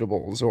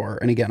vegetables,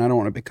 and again, I don't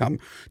want to become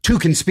too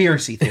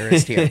conspiracy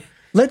theorist here.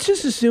 Let's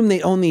just assume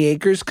they own the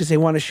acres because they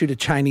want to shoot a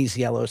Chinese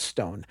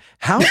Yellowstone.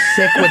 How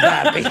sick would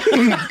that be?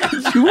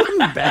 Could you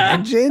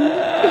imagine?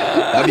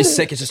 That'd be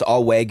sick. It's just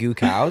all Wagyu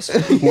cows.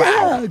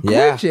 Wow.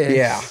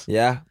 Gorgeous.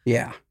 Yeah.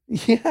 I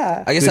guess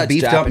Good that's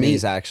beefed up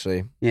Japanese, meat.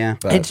 actually. Yeah.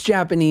 But It's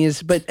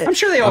Japanese, but I'm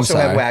sure they also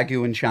have sorry.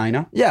 Wagyu in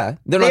China. yeah,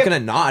 they're not going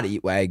to not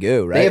eat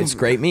Wagyu, right? It's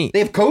great meat. They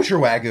have kosher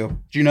Wagyu.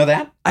 Do you know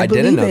that? I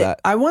didn't believe know it.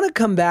 that. I want to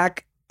come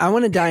back. I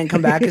want to die and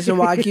come back as a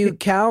Wagyu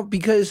cow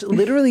because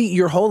literally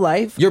your whole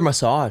life, You're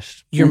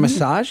massaged. you're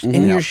massaged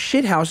and you're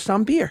shithoused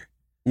on beer.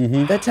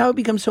 Mm-hmm. That's how it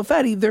becomes so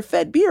fatty. They're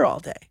fed beer all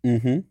day.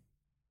 Mm-hmm.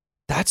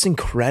 That's Can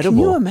incredible.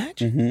 you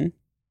imagine?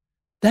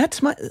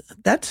 Mm-hmm.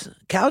 That's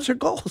cows are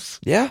goals.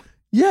 Yeah.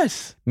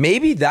 Yes.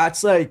 Maybe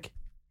that's like,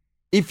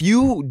 if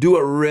you do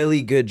a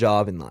really good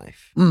job in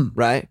life,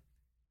 right?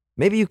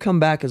 Maybe you come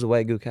back as a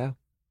Wagyu cow.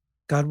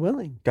 God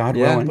willing. God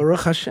Yeah. willing.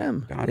 Baruch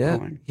Hashem. God Yeah.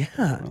 willing. Yeah.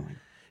 God willing.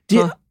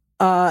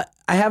 I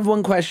have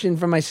one question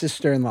from my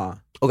sister-in-law.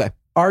 Okay.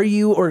 Are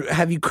you or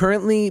have you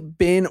currently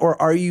been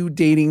or are you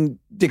dating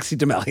Dixie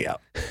D'Amelio?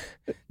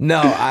 No,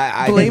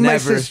 I Blame my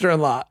never,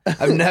 sister-in-law.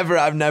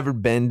 I've never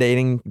been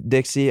dating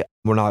Dixie.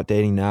 We're not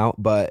dating now,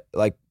 but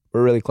like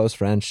we're really close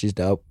friends. She's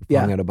dope. We've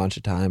hung out a bunch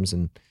of times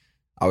and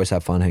I always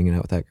have fun hanging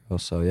out with that girl.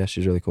 So yeah,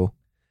 she's really cool.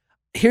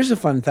 Here's a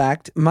fun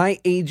fact. My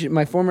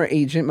former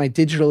agent, my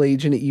digital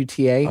agent at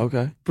UTA,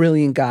 Okay.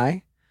 brilliant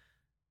guy,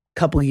 a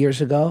couple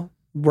years ago,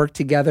 worked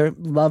together,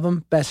 love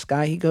him, best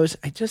guy. He goes,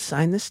 I just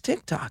signed this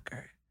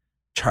TikToker,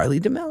 Charlie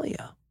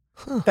D'Amelio.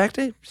 In fact,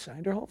 I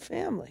signed her whole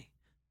family.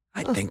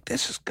 I think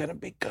this is going to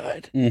be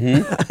good.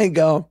 Mm-hmm. I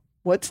go,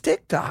 what's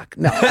TikTok?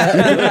 No.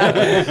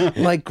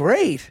 I'm like,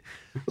 great.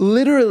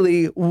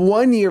 Literally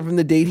 1 year from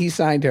the date he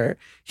signed her,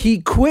 he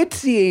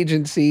quits the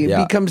agency,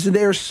 becomes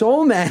their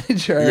sole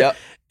manager.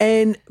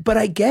 Yep. But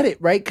I get it,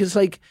 right? Because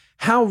like,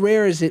 how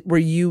rare is it where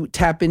you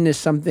tap into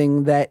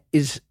something that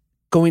is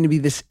going to be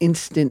this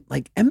instant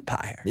like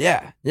empire?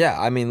 Yeah. Yeah.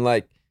 I mean,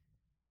 like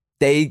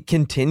they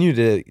continue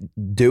to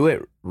do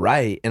it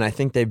right. And I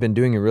think they've been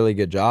doing a really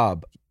good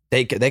job.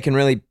 They can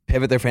really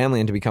pivot their family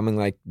into becoming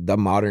like the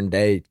modern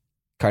day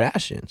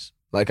Kardashians.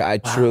 Like I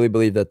truly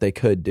believe that they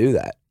could do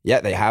that.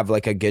 Yeah, they have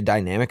like a good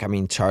dynamic. I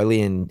mean,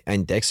 Charlie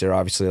and Dix are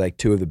obviously like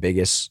two of the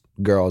biggest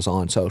girls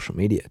on social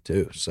media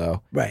too.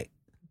 So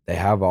they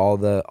have all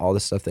the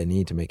stuff they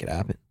need to make it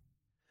happen.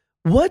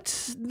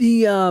 What's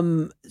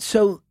the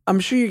so I'm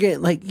sure you're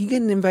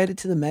getting invited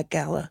to the Met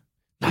Gala?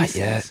 Not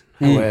yet.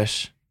 I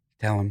wish.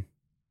 Tell him.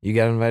 You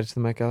got invited to the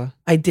Met Gala?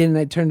 I didn't.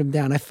 I turned him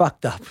down. I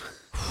fucked up.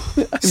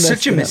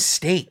 Such a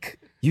mistake.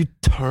 You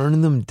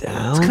turned them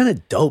down? It's kind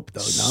of dope though,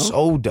 no?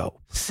 So dope.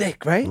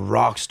 Sick, right?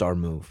 Rock star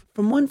move.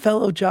 From one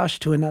fellow Josh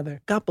to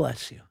another. God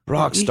bless you.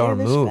 Rock You star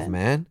hear this, move,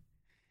 man.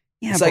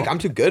 Yeah, It's like, I'm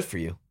too good for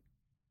you.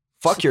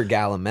 Fuck your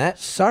gala, Met.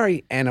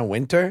 Sorry, Anna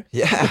Winter.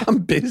 Yeah. I'm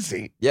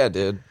busy. Yeah,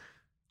 dude.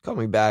 Call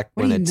me back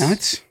What when are you, it's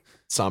nuts?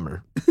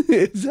 summer.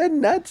 Is that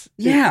nuts?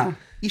 Yeah.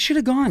 You should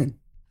have gone.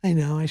 I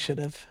know, I should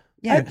have.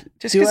 Yeah,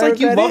 just because like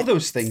you love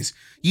those things.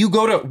 We'll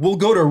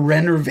go to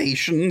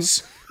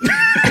renovations,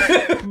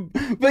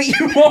 but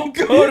you won't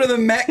go to the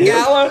Met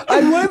Gala. I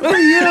went for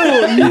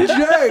you, you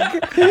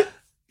jerk.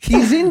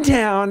 He's in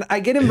town. I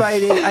get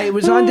invited. I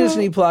was on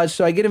Disney Plus,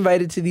 so I get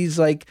invited to these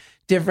like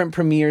different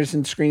premieres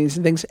and screenings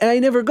and things. And I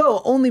never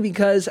go only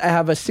because I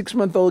have a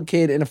 6-month-old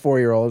kid and a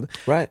 4-year-old.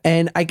 Right.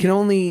 And I can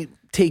only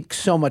take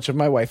so much of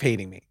my wife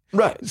hating me.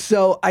 Right.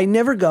 So I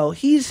never go.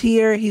 He's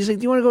here. He's like,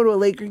 do you want to go to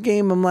a Laker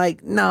game? I'm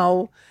like,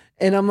 no.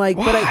 And I'm like,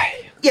 but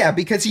Yeah,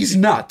 because he's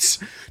nuts.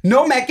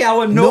 No Met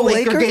Gala, no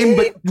Laker game,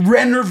 but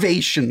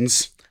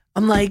renovations.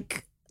 I'm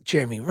like,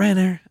 Jeremy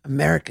Renner,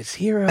 America's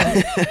Hero,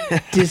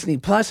 Disney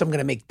Plus. I'm going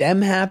to make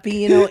them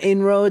happy,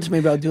 inroads.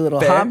 Maybe I'll do a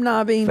little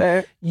hobnobbing.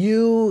 Fair.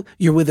 You're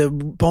with a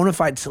bona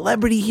fide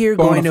celebrity here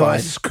going to a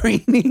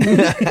screening. I'm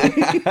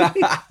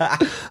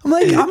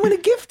like, I'm going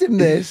to gift him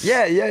this.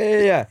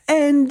 Yeah.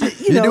 And,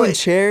 You're doing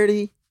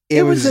charity.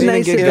 It was a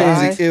nice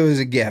event. It was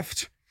a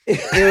gift.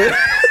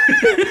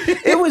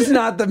 It was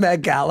not the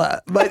Met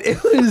Gala, but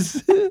it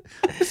was.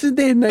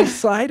 They had nice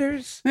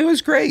sliders. It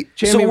was great.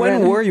 Jeremy So when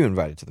Renner. were you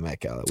invited to the Met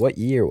Gala? What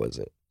year was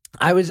it?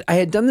 I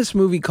had done this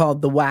movie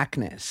called The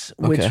Whackness,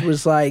 which Okay.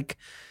 was like,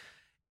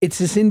 it's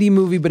this indie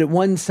movie, but it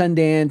won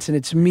Sundance, and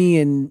it's me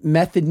and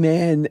Method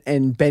Man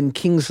and Ben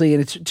Kingsley,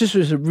 and it just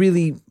was a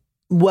really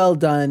well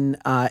done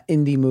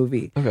indie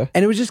movie. Okay.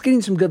 And it was just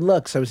getting some good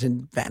looks. I was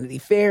in Vanity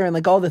Fair and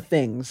like all the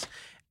things.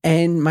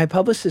 And my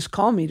publicist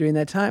called me during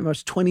that time. I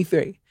was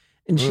 23.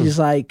 And she's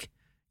like,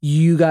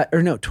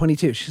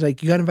 22. She's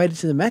like, you got invited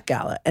to the Met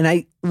Gala. And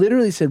I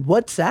literally said,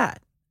 what's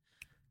that?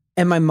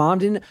 And my mom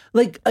didn't,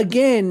 like,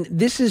 again,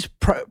 this is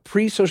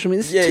pre-social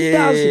media. This is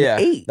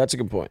 2008. Yeah. That's a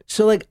good point.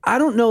 So, like, I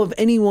don't know if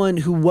anyone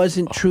who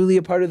wasn't truly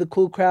a part of the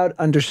cool crowd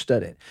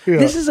understood it. Yeah.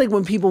 This is like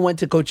when people went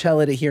to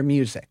Coachella to hear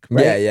music,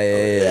 right?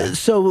 Yeah.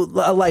 So,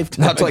 a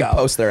lifetime Not to ago. like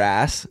post their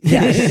ass.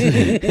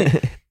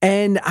 Yes.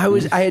 And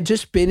I had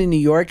just been in New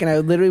York, and I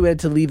literally had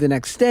to leave the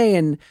next day,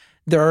 and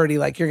they're already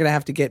like, you're going to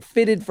have to get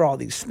fitted for all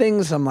these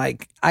things. I'm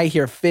like, I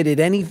hear fitted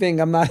anything.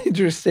 I'm not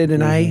interested.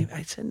 And I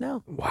said,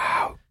 no.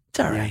 Wow. It's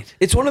all right.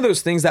 It's one of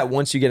those things that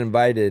once you get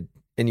invited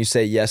and you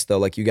say yes, though,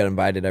 like you get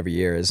invited every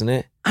year, isn't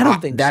it? I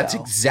don't think that's so.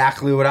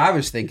 exactly what I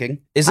was thinking.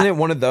 Isn't it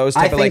one of those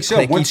type I of think like so.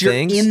 clicky Once you're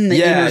things? in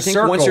the inner I think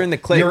circle, once you're in the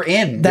clique, you're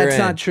in. That's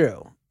you're not in.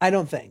 true. I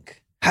don't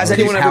think. Has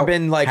anyone ever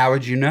been like how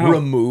would you know?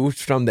 removed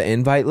from the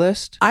invite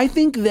list? I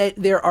think that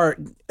there are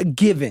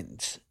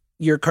givens.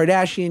 You're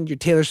Kardashian, you're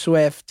Taylor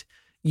Swift,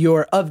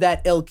 you're of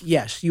that ilk.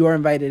 Yes, you are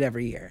invited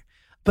every year.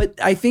 But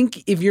I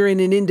think if you're in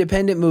an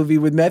independent movie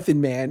with Method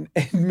Man,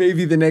 and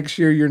maybe the next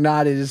year you're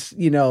not as,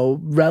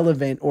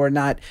 relevant or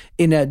not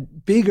in a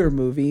bigger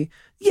movie,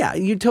 yeah,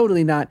 you're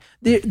totally not.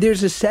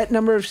 There's a set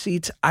number of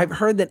seats. I've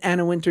heard that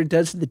Anna Wintour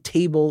does the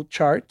table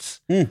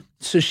charts.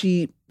 So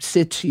she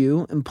sits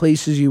you and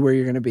places you where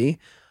you're going to be.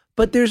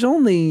 But there's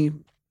only,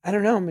 I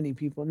don't know how many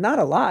people, not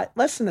a lot,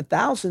 less than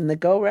 1,000 that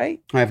go, right?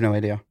 I have no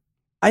idea.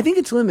 I think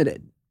it's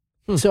limited.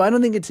 So I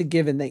don't think it's a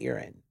given that you're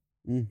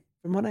in,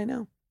 from what I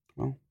know.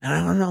 Well, and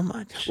I don't know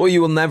much. Well,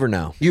 you will never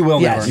know. You will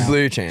never You know. blew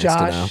your chance to know.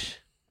 Josh,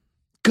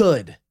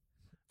 good.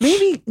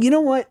 Maybe, you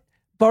know what?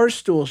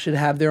 Barstool should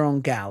have their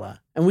own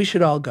gala, and we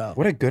should all go.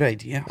 What a good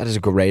idea. That is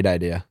a great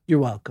idea. You're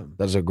welcome.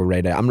 That is a great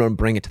idea. I'm going to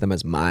bring it to them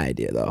as my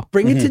idea, though.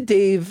 Bring it to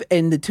Dave,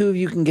 and the two of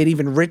you can get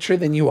even richer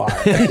than you are.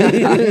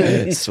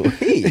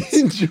 Sweet.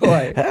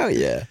 Enjoy. Hell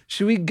yeah.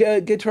 Should we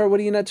get to our What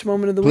Are You Nuts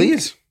moment of the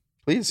week?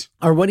 Please.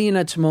 Our What Are You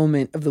Nuts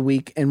moment of the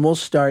week, and we'll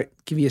start.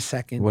 Give you a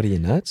second. What are you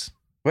nuts?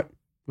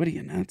 What are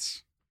you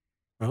nuts?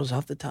 Rolls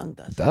off the tongue,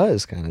 does It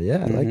does, kind of.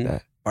 Yeah, I like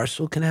that.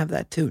 Barstool can have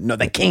that too. No,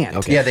 they can't.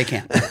 Okay. Yeah, they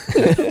can.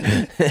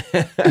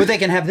 But they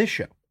can have this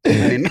show.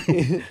 I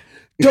mean,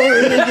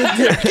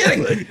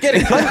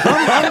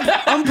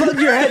 Unplug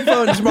your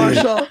headphones,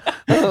 Marshall.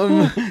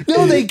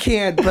 No, they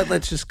can't, but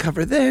let's just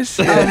cover this.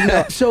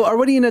 No. So our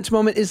What Are You Nuts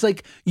moment is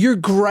like your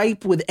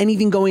gripe with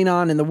anything going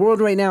on in the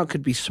world right now. It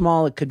could be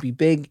small, it could be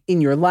big,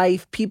 in your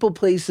life, people,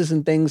 places,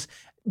 and things.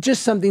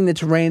 Just something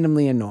that's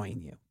randomly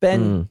annoying you.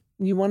 Ben,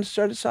 you want to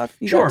start us off?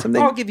 You sure. got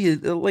something? I'll give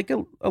you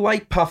a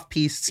light puff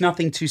piece. It's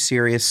nothing too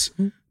serious.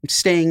 I'm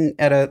staying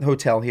at a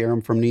hotel here.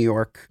 I'm from New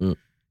York.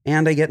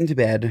 And I get into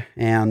bed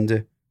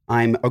and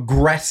I'm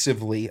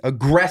aggressively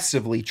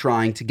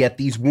trying to get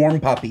these warm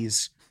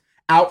puppies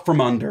out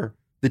from under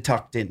the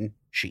tucked in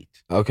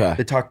sheet. Okay.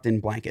 The tucked in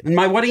blanket. And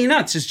my What Are You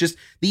Nuts is just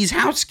these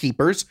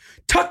housekeepers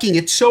tucking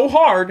it so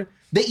hard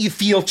that you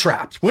feel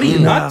trapped. What are you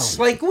nuts?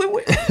 Like,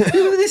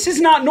 this is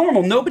not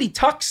normal. Nobody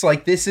tucks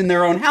like this in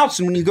their own house.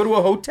 And when you go to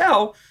a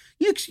hotel,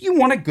 you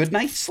want a good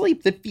night's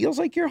sleep that feels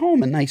like you're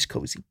home. A nice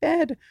cozy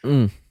bed,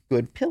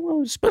 good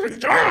pillows.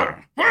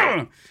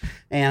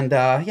 And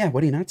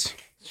What Are You Nuts?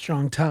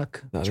 Strong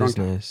tuck. That is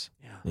nice.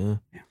 Yeah.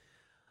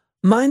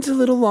 Mine's a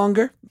little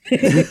longer.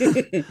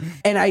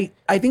 And I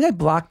think I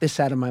blocked this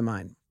out of my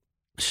mind.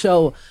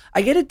 So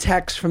I get a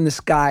text from this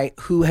guy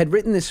who had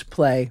written this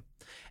play,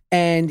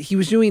 and he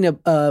was doing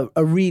a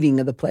reading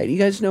of the play. Do you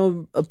guys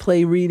know a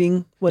play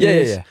reading? What it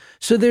is? Yeah.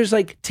 So there's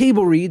like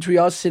table reads where you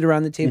all sit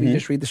around the table, you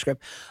just read the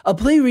script. A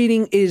play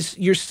reading is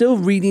you're still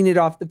reading it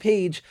off the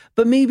page,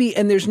 but maybe,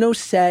 and there's no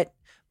set,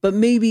 but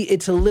maybe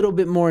it's a little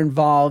bit more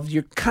involved.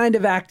 You're kind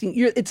of acting,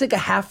 it's like a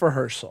half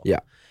rehearsal. Yeah.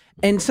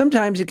 And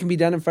sometimes it can be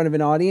done in front of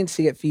an audience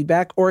to get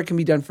feedback, or it can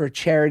be done for a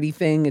charity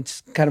thing.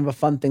 It's kind of a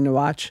fun thing to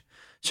watch.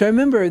 So I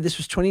remember this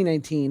was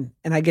 2019,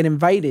 and I get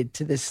invited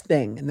to this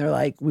thing, and they're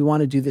like, we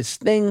want to do this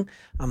thing.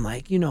 I'm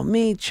like, you know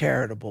me,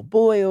 charitable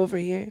boy over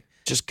here.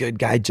 Just good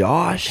guy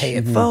Josh. Pay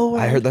it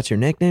forward. I heard that's your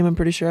nickname, I'm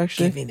pretty sure,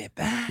 actually. Giving it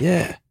back.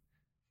 Yeah.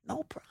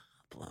 No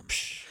problem.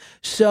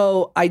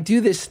 So I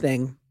do this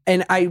thing,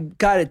 and I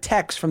got a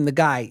text from the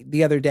guy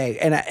the other day,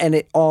 and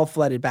it all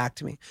flooded back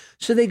to me.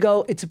 So they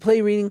go, it's a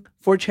play reading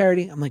for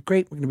charity. I'm like,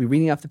 great, we're going to be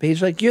reading off the page.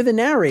 They're like, you're the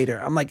narrator.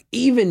 I'm like,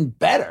 even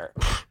better.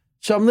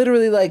 So I'm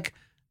literally like,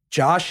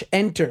 Josh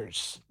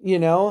enters,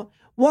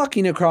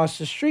 walking across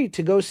the street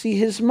to go see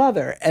his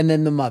mother. And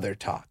then the mother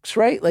talks,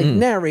 right? Like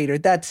narrator,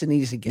 that's an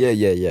easy get.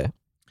 Yeah.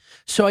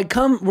 So we're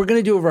going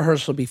to do a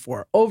rehearsal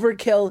before.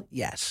 Overkill,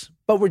 yes,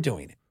 but we're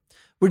doing it.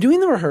 We're doing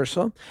the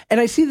rehearsal,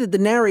 and I see that the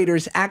narrator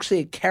is actually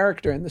a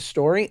character in the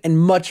story and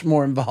much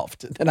more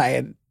involved than I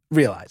had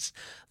realized.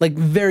 Like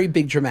very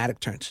big dramatic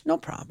turns, no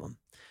problem.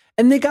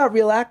 And they got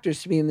real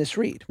actors to be in this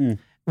read.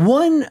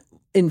 One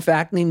in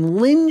fact, named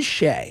Lynn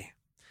Shay.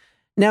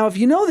 Now, if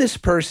you know this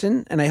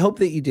person, and I hope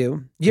that you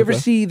do ever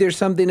see There's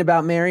Something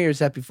About Mary, or is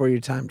that before your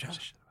time,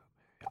 Josh?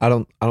 I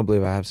don't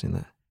believe I have seen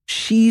that.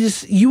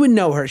 You would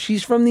know her.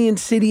 She's from the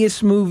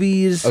Insidious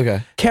movies.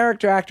 Okay.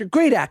 Character actor,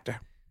 great actor.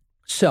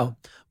 So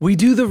we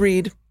do the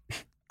read.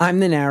 I'm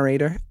the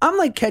narrator. I'm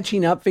like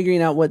catching up,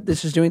 figuring out what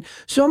this is doing.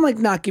 So I'm like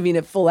not giving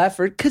it full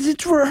effort because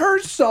it's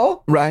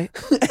rehearsal. Right.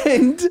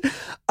 And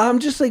I'm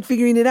just like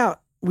figuring it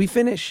out. We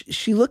finish.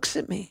 She looks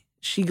at me.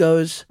 She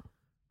goes,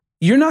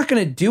 "You're not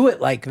going to do it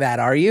like that,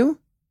 are you?"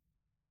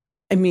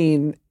 I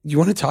mean, you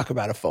want to talk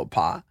about a faux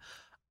pas?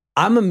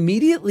 I'm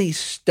immediately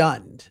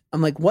stunned.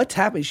 I'm like, what's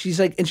happening? She's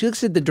like, and she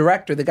looks at the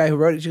director, the guy who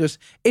wrote it. She goes,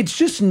 "It's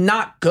just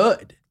not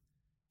good.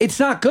 It's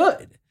not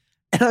good."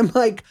 And I'm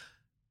like,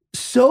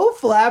 so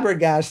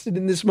flabbergasted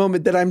in this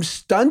moment that I'm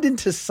stunned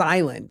into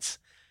silence.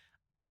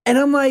 And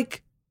I'm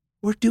like,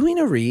 we're doing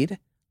a read.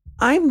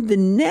 I'm the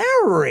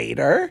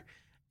narrator,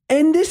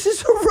 and this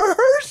is a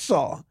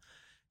rehearsal.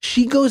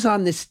 She goes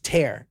on this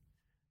tear,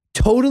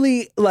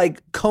 totally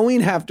like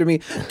going after me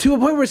to a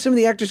point where some of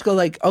the actors go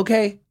like,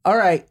 okay, all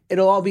right,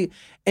 it'll all be.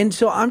 And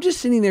so I'm just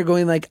sitting there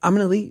going like, I'm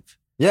going to leave.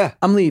 Yeah.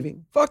 I'm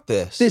leaving. Fuck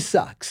this. This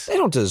sucks. They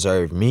don't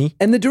deserve me.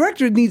 And the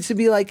director needs to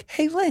be like,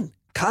 hey, Lynn,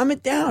 calm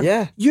it down.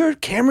 Yeah. You're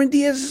Cameron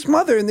Diaz's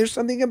mother, and There's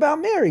Something About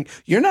Mary.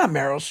 You're not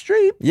Meryl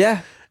Streep.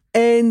 Yeah.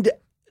 And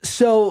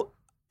so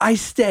I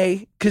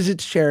stay because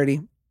it's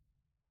charity.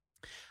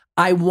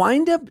 I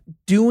wind up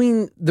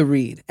doing the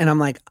read, and I'm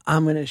like,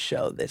 I'm going to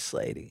show this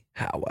lady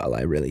how well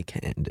I really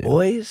can do.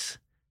 Boys,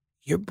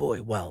 your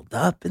boy welled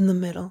up in the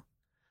middle.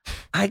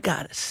 I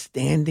got a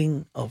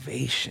standing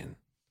ovation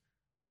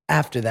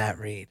after that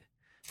read.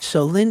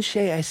 So Lynn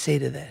Shay, I say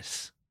to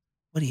this,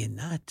 what are you,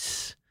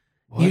 nuts?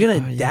 What You're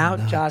going are to you doubt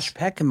nuts? Josh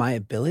Peck and my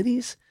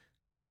abilities?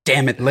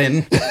 Damn it,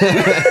 Lynn.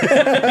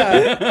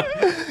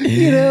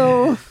 You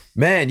know?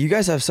 Man, you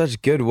guys have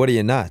such good what are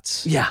you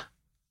nuts? Yeah.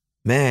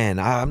 Man,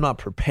 I'm not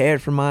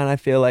prepared for mine, I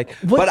feel like.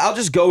 What- But I'll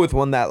just go with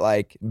one that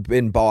like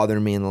been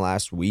bothering me in the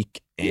last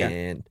week.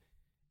 And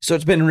so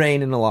it's been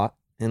raining a lot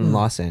in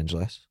Los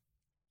Angeles.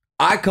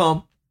 I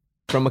come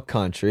from a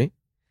country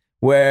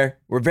where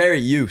we're very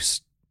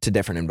used to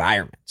different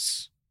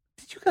environments.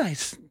 Did you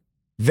guys?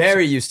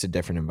 Very used to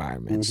different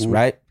environments,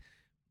 right?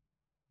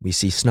 We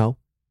see snow.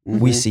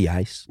 We see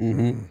ice.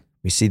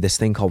 We see this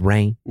thing called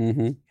rain.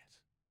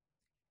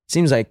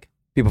 Seems like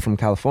people from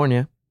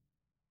California,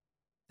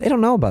 they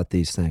don't know about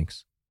these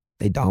things.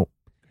 They don't.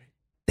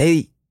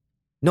 They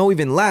know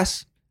even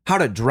less how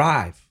to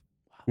drive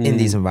in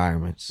these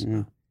environments.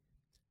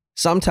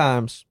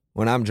 Sometimes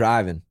when I'm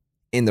driving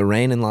in the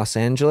rain in Los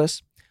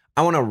Angeles,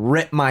 I want to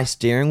rip my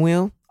steering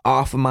wheel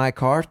off of my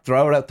car,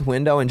 throw it out the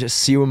window, and just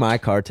see where my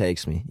car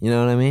takes me. You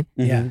know what I mean?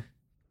 Yeah.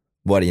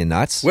 What are you,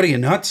 nuts? What are you,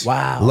 nuts?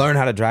 Wow. Learn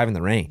how to drive in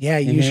the rain. Yeah,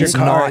 use your It's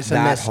car not as a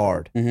that missile.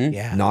 hard.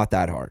 Yeah. Not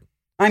that hard.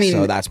 I mean,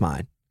 So that's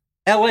mine.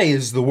 LA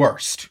is the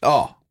worst.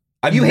 Oh,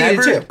 You hate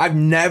it too. I've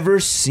never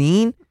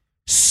seen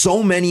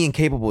so many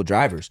incapable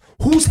drivers.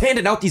 Who's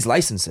handing out these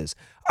licenses?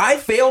 I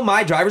failed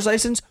my driver's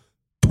license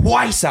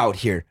twice out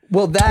here.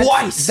 Well,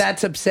 Twice.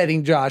 that's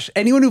upsetting, Josh.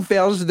 Anyone who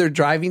fails their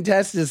driving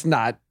test is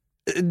not.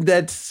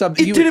 That's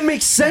something. It didn't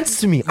make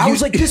sense to me. I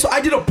was like, this.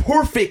 I did a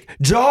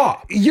perfect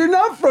job. You're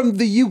not from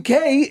the UK.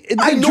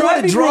 I know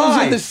how to driving rules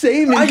drive. are the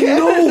same in I Canada.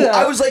 know.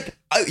 I was like,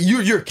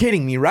 you're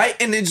kidding me, right?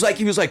 And it's like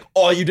he was like,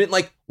 oh, you didn't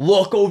like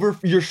look over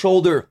your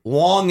shoulder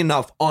long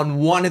enough on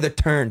one of the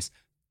turns.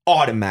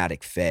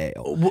 Automatic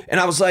fail. And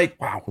I was like,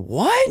 wow,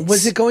 what?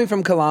 Was it going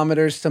from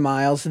kilometers to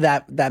miles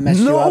that messed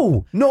you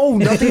up? No,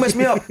 nothing messed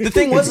me up. The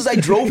thing was, is I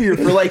drove here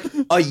for like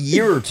a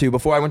year or two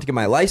before I went to get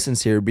my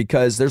license here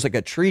because there's like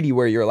a treaty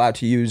where you're allowed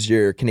to use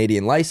your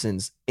Canadian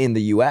license in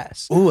the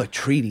U.S. Ooh, a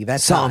treaty.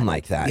 That's Something odd.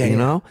 like that, Yeah, you yeah.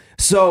 know?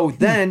 So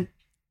then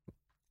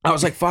I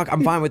was like, fuck,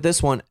 I'm fine with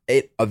this one.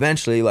 It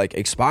eventually like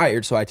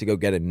expired, so I had to go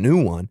get a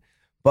new one.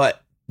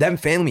 But them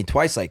failing me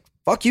twice, like,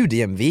 fuck you,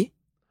 DMV.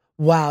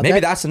 Wow. Maybe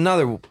that's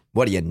another,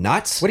 what are you,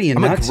 nuts? What are you,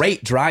 I'm nuts? a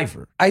great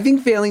driver. I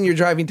think failing your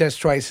driving test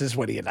twice is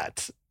what are you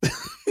nuts?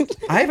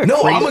 I have a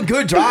No, crazy- I'm a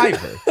good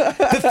driver.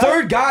 The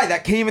third guy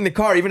that came in the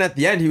car, even at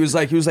the end, he was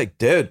like,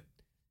 dude,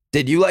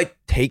 did you like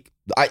take,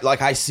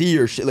 I see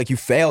your shit, like you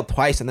failed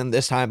twice, and then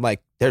this time,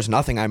 like, there's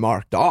nothing I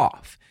marked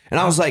off. And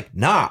I was like,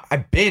 nah,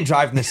 I've been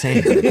driving the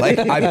same. Like,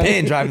 I've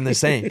been driving the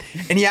same.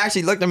 And he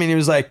actually looked at me and he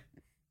was like,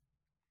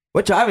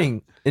 what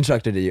driving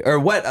instructor did you, or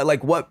what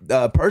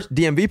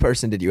DMV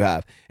person did you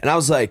have? And I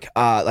was like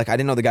I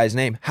didn't know the guy's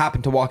name.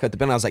 Happened to walk out the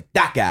bin. I was like,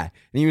 that guy.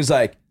 And he was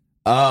like,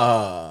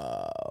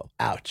 oh,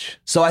 Ouch.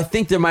 so I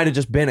think there might have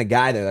just been a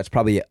guy there that's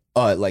probably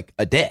like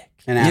a dick.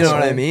 An You know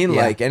what I asshole. mean?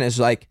 Yeah. Like, and it's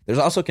like, there's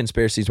also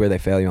conspiracies where they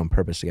fail you on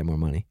purpose to get more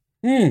money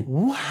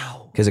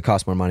Wow. because it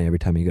costs more money every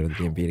time you go to the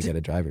DMV to get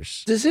a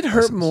driver's. Does it hurt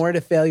license. more to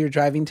fail your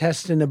driving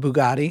test in a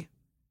Bugatti?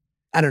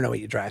 I don't know what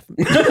you drive.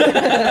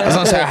 I was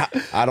gonna say,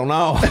 I don't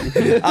know.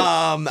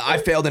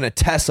 I failed in a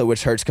Tesla,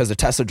 which hurts because the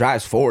Tesla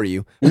drives for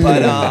you.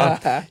 But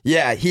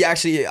yeah,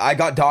 I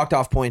got docked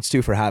off points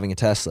too for having a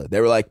Tesla. They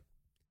were like,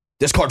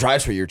 this car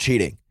drives for you, you're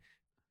cheating.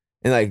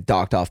 and like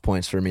docked off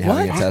points for me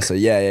having a Tesla.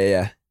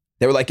 Yeah.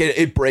 They were like,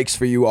 it brakes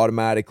for you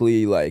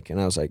automatically, like, and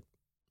I was like,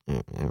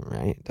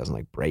 right, it doesn't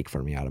like brake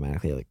for me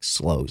automatically. It like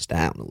slows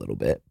down a little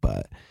bit,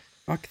 but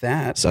fuck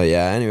that. So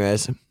yeah.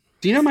 Anyways,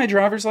 do you know my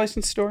driver's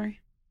license story?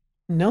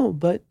 No,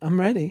 but I'm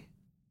ready.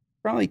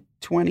 Probably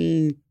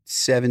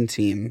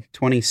 2017,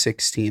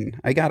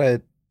 2016. I got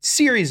a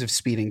series of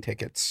speeding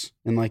tickets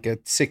in like a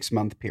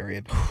 6-month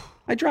period.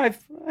 I drive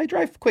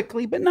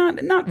quickly, but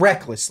not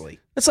recklessly.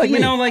 It's like you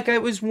me. know, like I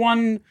was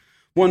one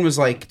was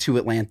like to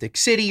Atlantic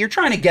City. You're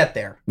trying to get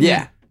there.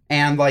 Yeah.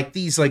 And like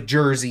these like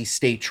Jersey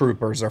state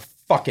troopers are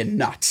fucking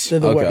nuts. They're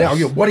the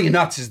worst. What are you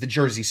nuts is the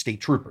Jersey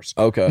state troopers.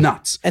 Okay.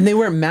 Nuts. And they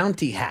wear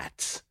Mountie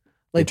hats.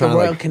 Like the They're trying to,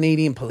 Royal like-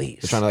 Canadian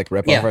Police. They're trying to like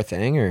rip off our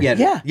thing, or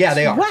Yeah,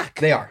 they are. Whack.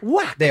 They are.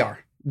 Whack. They are.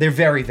 They're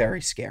very,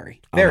 very scary.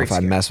 I don't know Very if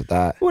scary. I'd mess with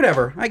that.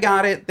 Whatever. I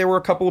got it. There were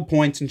a couple of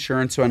points.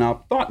 Insurance went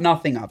up. Thought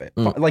nothing of it.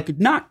 Like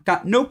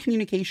got no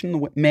communication in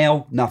the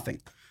mail.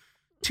 Nothing.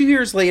 2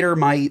 years later,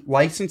 my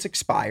license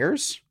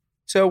expires.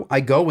 So I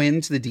go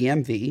into the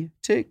DMV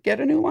to get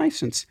a new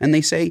license, and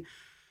they say,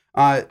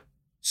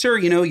 "Sir,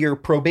 you know your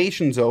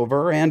probation's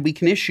over, and we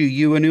can issue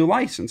you a new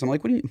license." I'm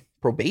like, "What do you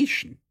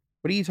probation?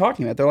 What are you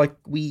talking about?" They're like,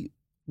 "We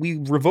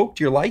revoked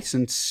your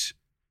license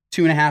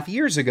 2.5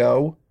 years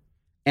ago."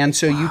 And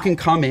so you can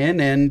come in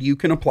and you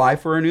can apply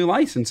for a new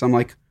license. I'm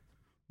like,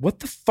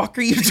 what the fuck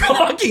are you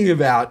talking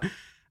about?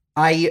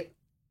 I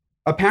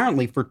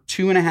apparently for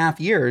 2.5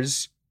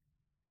 years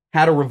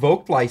had a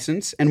revoked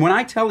license. And when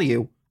I tell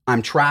you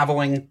I'm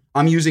traveling,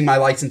 I'm using my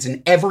license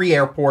in every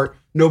airport.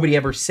 Nobody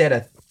ever said a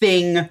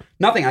thing,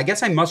 nothing. I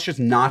guess I must just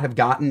not have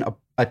gotten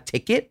a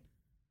ticket,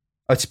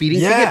 a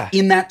speeding ticket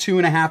in that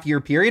 2.5 year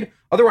period.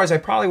 Otherwise, I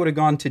probably would have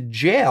gone to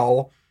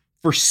jail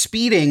for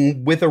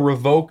speeding with a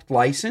revoked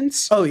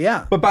license. Oh,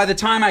 yeah. But by the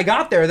time I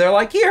got there, they're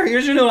like,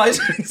 here's your new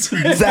license.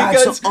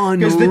 That's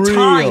unreal. Because the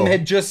time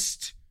had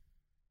just...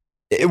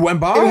 It went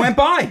by. It went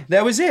by.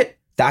 That was it.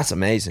 That's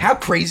amazing. How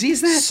crazy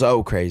is that?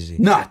 So crazy.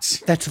 Nuts.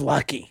 That's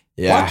lucky.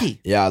 Yeah.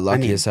 Lucky. Yeah,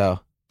 lucky as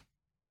hell.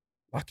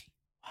 Lucky.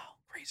 Wow.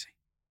 Crazy.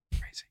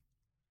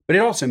 But it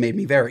also made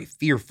me very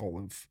fearful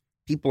of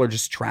people are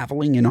just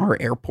traveling in our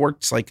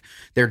airports. Like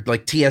they're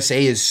like TSA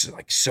is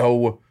like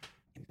so...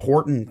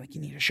 important, like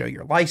you need to show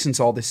your license,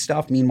 all this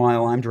stuff.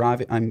 Meanwhile,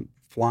 I'm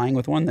flying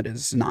with one that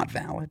is not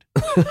valid.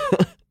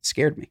 It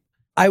scared me.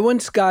 I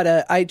once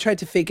I tried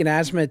to fake an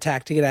asthma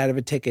attack to get out of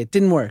a ticket.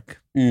 Didn't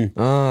work.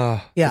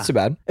 Yeah. That's too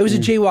bad. It was a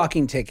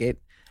jaywalking ticket.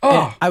 Oh.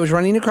 And I was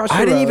running across the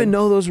road. I didn't even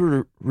know those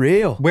were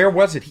real. Where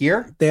was it?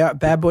 Here? They are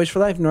Bad Boys for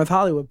Life, North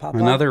Hollywood. Pop up.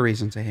 Another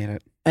reason to hate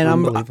it. And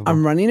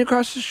I'm running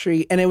across the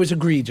street, and it was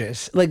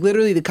egregious. Like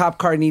literally, the cop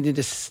car needed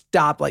to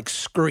stop, like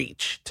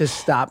screech to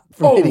stop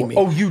from hitting me.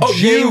 You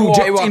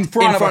jaywalked in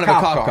front of a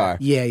cop car.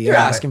 Yeah, You're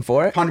asking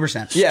for it?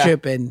 100%. Yeah.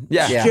 Stripping.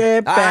 Yeah.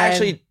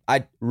 Stripping.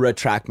 I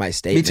retract my Me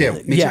statement.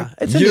 too. Me Yeah. too.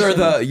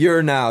 It's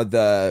You're now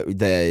the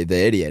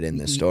idiot in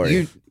this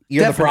story.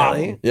 You're the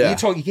Definitely. problem.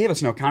 Yeah. You gave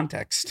us no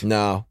context.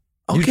 No.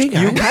 Okay, you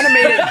guys. kind of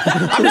made it.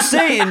 I'm just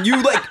saying,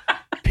 you like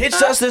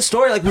pitched us this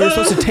story like we were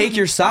supposed to take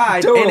your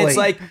side, and Totally. it's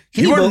like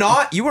you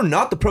were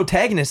not the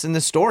protagonist in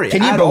this story.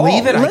 Can you at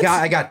believe all. it?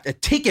 I got a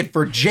ticket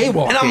for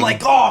jaywalking. And I'm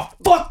like, oh,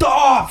 fuck the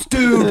ops,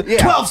 dude.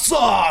 Yeah. 12 sucks.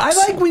 I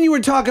like when you were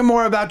talking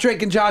more about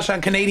Drake and Josh on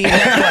Canadian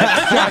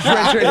Netflix.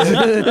 Josh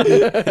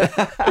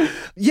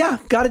Richards. Yeah,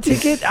 got a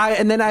ticket.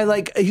 And then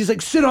he's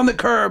like, sit on the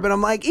curb. And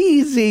I'm like,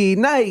 easy,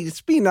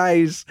 nice, be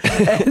nice.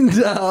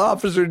 And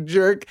officer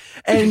jerk.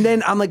 And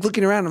then I'm like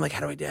looking around. I'm like,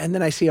 how do I do? And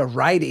then I see a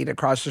Rite Aid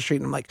across the street.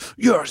 And I'm like,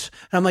 yours.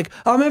 And I'm like,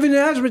 I'm having an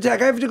asthma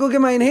attack. I have to go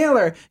get my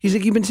inhaler. He's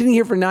like, you've been sitting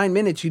here for 9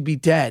 minutes. You'd be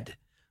dead.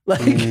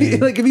 Like,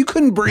 like if you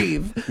couldn't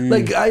breathe,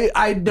 like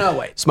I'd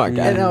know it. Smart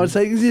guy. And I was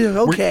like,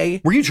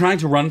 okay. Were you trying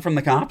to run from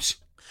the cops?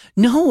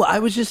 No, I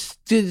was just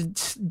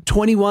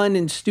 21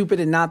 and stupid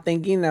and not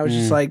thinking. I was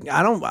just like,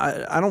 I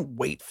don't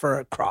wait for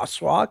a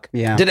crosswalk.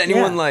 Yeah. Did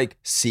anyone Yeah. like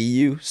see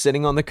you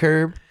sitting on the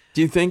curb?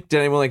 Do you think? Did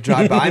anyone like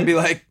drive by and be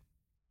like,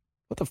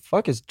 what the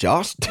fuck is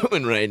Josh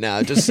doing right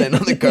now? Just sitting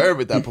on the curb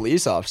with that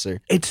police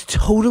officer. It's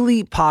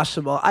totally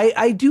possible.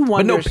 I do But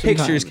wonder. no pictures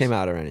sometimes. came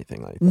out or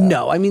anything like that.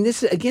 No, I mean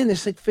this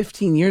is like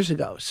 15 years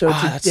ago, so it's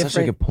a That's different.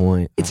 such a good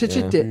point. It's such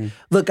Yeah. a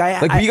look.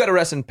 Like we got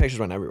arrested and pictures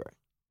went everywhere.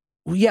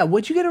 Yeah,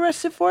 what'd you get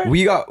arrested for?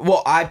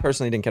 I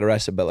personally didn't get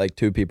arrested, but like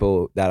 2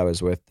 people that I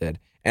was with did.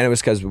 And it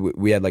was because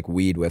we had like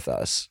weed with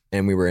us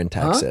and we were in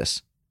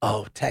Texas.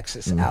 Oh,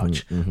 Texas,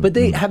 ouch. But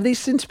have they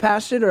since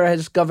passed it, or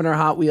has Governor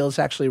Hot Wheels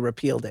actually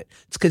repealed it?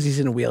 It's because he's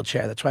in a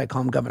wheelchair. That's why I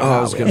call him Governor Hot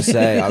I was Wheels. going to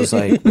say, I was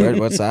like,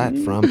 what's that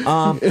from?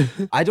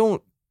 I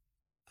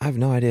have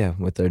no idea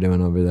what they're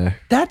doing over there.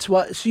 That's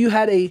what. So you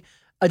had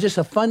just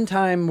a fun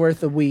time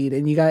worth of weed,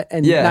 and you got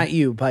Yeah. not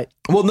you, but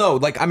Well, no,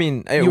 like, I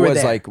mean, it You were was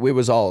there. like, it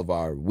was all of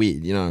our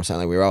weed, you know what I'm saying?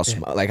 Like, we were all,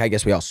 like, I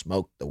guess we all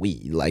smoked the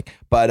weed, like,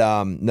 but,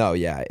 no,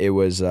 yeah, it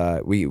was,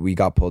 we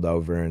got pulled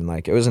over and,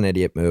 like, it was an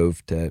idiot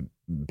move to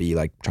be,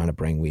 like, trying to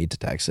bring weed to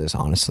Texas,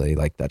 honestly.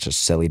 Like, that's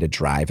just silly to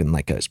drive in,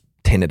 like, a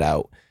tinted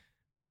out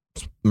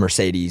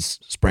Mercedes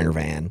Sprinter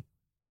van,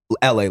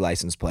 LA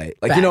license plate.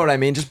 Like, you know what I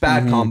mean? Just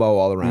bad combo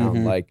all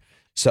around. Like,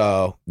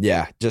 So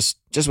yeah, just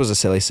was a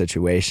silly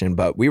situation.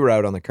 But we were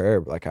out on the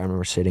curb. Like I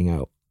remember sitting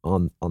out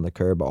on the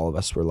curb. All of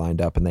us were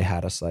lined up, and they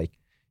had us like,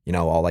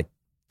 all like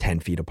 10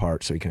 feet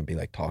apart, so we couldn't be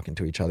like talking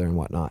to each other and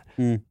whatnot.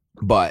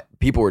 But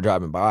people were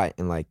driving by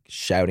and like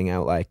shouting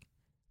out like,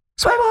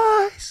 "Sway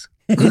boys,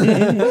 we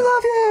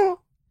love you.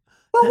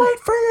 We'll wait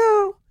for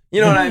you."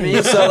 You know what I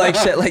mean? So like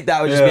shit like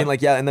that was just being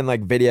like, and then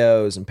like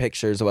videos and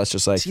pictures of us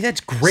just like, see,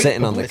 that's great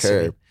sitting publicity. on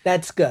the curb.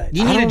 That's good.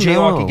 You need to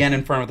jaywalk again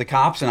in front of the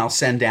cops, and I'll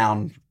send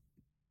down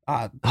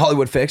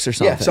Hollywood Fix or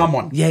something. Yeah,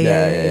 someone.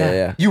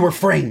 Yeah. You were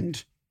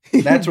framed.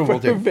 That's what we'll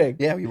do.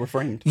 Perfect. Yeah, you were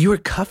framed. You were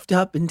cuffed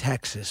up in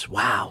Texas.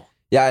 Wow.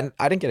 Yeah,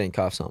 I didn't get any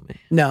cuffs on me.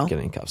 No. I didn't get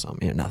any cuffs on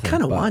me or nothing.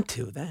 Kind of but- want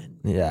to then.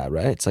 Yeah,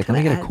 right. It's like, Kinda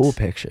let me get a cool adds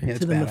picture. Yeah, to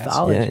the badass.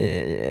 mythology.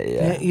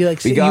 Yeah. You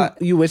like We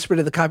got- you whisper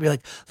to the cop. You're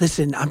like,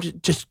 "Listen, I'm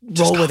just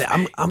roll with it.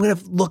 I'm gonna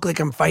look like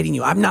I'm fighting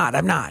you. I'm not.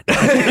 Like,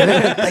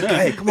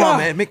 hey, come on,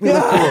 man, make me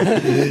look cool.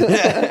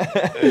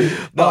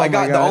 No, I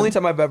got the only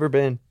time I've ever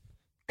been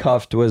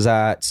cuffed was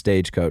at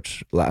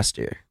Stagecoach last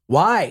year.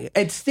 Why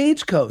at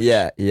Stagecoach?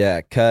 Yeah,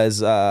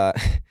 because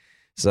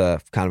it's a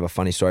kind of a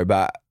funny story.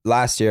 But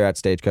last year at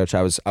Stagecoach,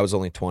 I was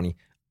only 20.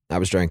 I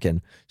was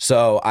drinking,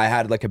 so I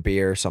had like a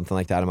beer or something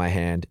like that in my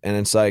hand, and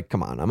it's like,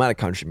 come on, I'm at a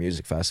country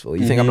music festival.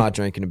 You think I'm not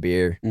drinking a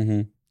beer?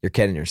 You're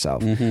kidding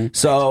yourself.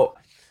 So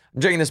I'm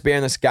drinking this beer,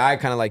 and this guy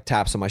kind of like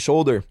taps on my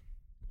shoulder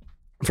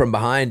from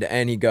behind,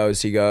 and he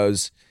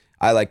goes,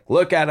 I like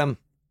look at him,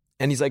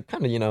 and he's like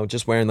kind of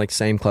just wearing like the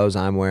same clothes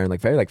I'm wearing,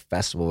 like very like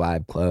festival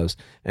vibe clothes,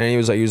 and he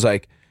was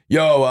like,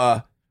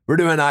 yo, we're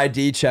doing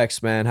ID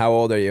checks, man. How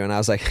old are you? And I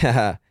was like,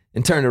 haha,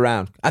 and turned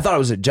around. I thought it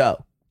was a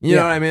joke. You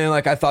know what I mean?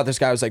 Like I thought this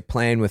guy was like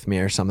playing with me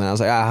or something. I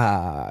was like,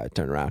 I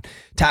turned around.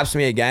 Taps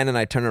me again, and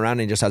I turn around,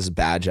 and he just has his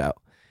badge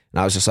out.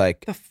 And I was just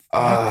like,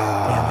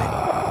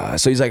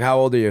 So he's like, how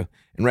old are you?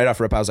 And right off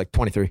rip, I was like,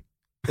 23.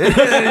 And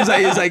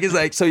he's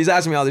like, so he's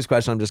asking me all these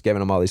questions. I'm just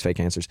giving him all these fake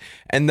answers.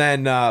 And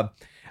then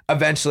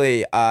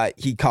eventually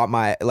he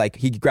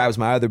grabs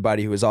my other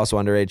buddy who was also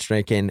underage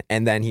drinking,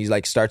 and then he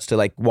like starts to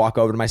like walk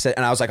over to my set,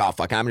 and I was like, oh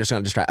fuck, I'm just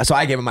gonna distract. So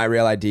I gave him my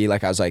real ID.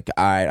 Like I was like,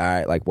 all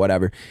right, like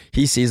whatever.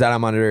 He sees that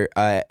I'm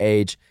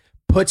underage,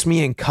 puts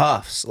me in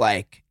cuffs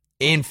like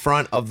in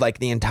front of like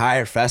the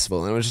entire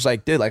festival, and it was just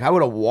like, dude, like I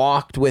would have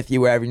walked with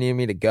you wherever you needed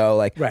me to go.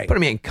 Like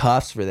putting me in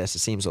cuffs for this, it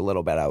seems a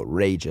little bit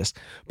outrageous,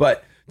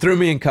 but threw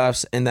me in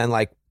cuffs, and then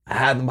like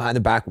had them behind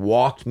the back,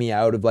 walked me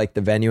out of like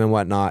the venue and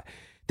whatnot.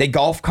 They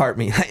golf cart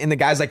me, and the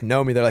guys like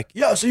know me. They're like,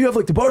 yo, so you have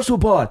like the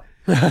Barstool pod.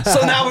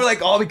 So now we're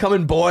like all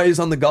becoming boys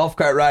on the golf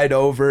cart ride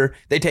over.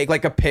 They take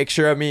like a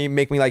picture of me,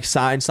 make me like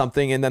sign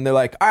something, and then they're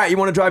like, all right, you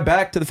want to drive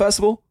back to the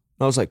festival?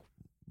 And I was like,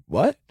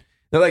 what?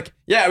 They're like,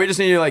 yeah, we just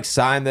need you to like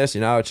sign this.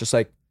 It's just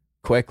like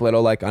quick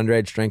little like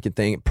underage drinking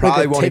thing. It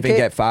probably won't even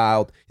get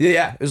filed.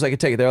 Yeah, it was like a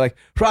ticket. They're like,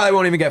 probably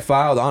won't even get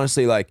filed.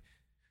 Honestly, like,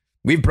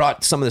 we've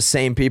brought some of the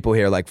same people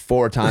here like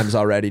 4 times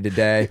already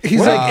today.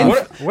 He's like,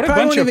 what a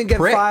bunch of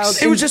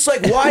pricks. It was just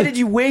like, why did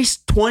you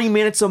waste 20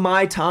 minutes of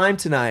my time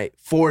tonight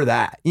for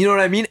that? You know what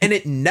I mean? And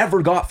it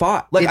never got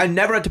filed. Like I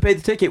never had to pay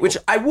the ticket, which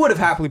I would have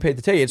happily paid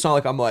the ticket. It's not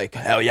like I'm like,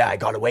 hell yeah, I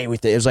got away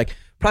with it. It was like,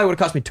 probably would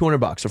have cost me $200 or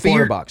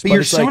 $400. But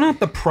you're so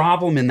not the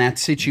problem in that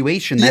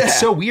situation. That's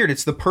so weird.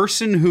 It's the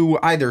person who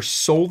either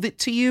sold it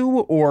to you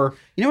or,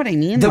 you know what I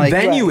mean? The like,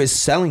 venue is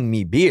selling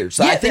me beers.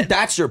 So I think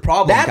that's your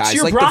problem, that's guys.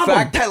 your like problem. The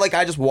fact that like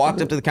I just walked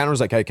up to the counter and was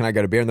like, hey, can I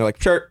get a beer? And they're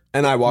like, sure.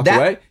 And I walked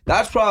away.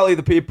 That's probably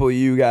the people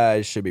you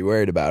guys should be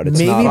worried about. It's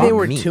maybe not they on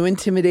were me. too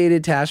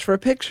intimidated to ask for a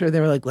picture. They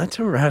were like, let's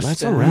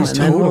arrest him. And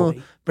then we'll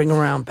bring him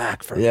around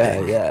back for a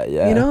pic.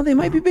 Yeah. They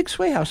might be big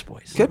Sway House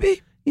boys. Could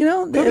be.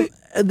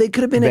 They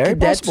could have been at Very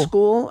cadet possible.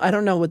 school. I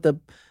don't know what the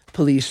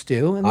police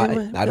do. And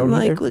I don't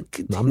like, either. look,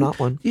 I'm not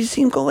one. You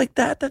see him go like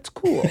that? That's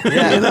cool.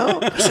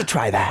 You should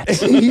try that.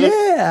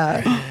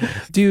 Yeah.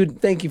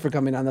 Dude, thank you for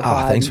coming on the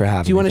pod. Thanks for having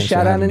me. Do you want to Thanks for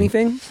shout out having me.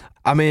 anything?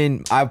 I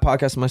mean, I have a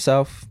podcast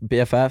myself,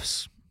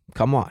 BFFs.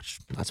 Come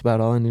watch. That's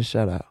about all I need to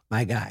shout out.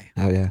 My guy.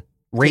 Oh, yeah.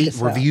 Rate,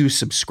 review,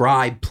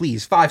 subscribe,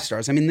 please. 5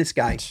 stars. I mean, this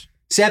guy,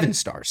 7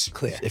 stars.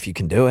 Clear. If you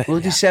can do it.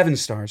 We'll do 7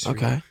 stars.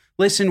 Okay.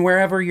 Listen,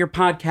 wherever your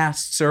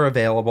podcasts are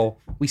available.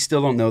 We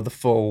still don't know the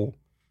full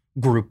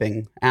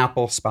grouping.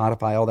 Apple,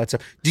 Spotify, all that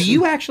stuff. How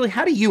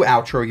do you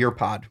outro your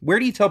pod? Where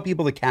do you tell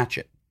people to catch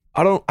it?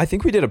 I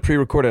think we did a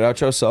pre-recorded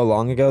outro so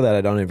long ago that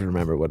I don't even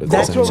remember what it is.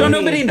 That's what So we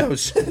nobody need.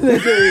 knows. Catch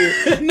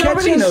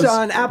Nobody us knows.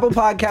 on Apple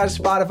Podcasts,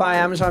 Spotify,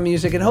 Amazon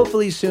Music, and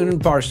hopefully soon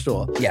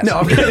Barstool. Yes.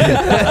 No, I'm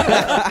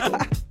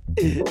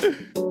kidding.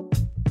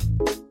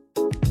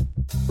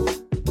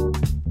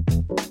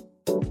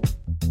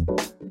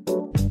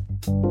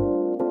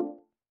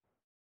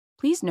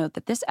 Please note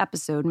that this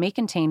episode may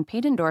contain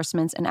paid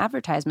endorsements and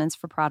advertisements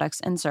for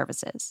products and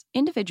services.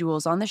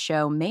 Individuals on the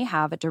show may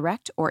have a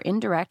direct or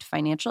indirect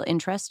financial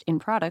interest in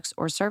products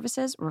or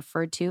services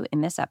referred to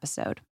in this episode.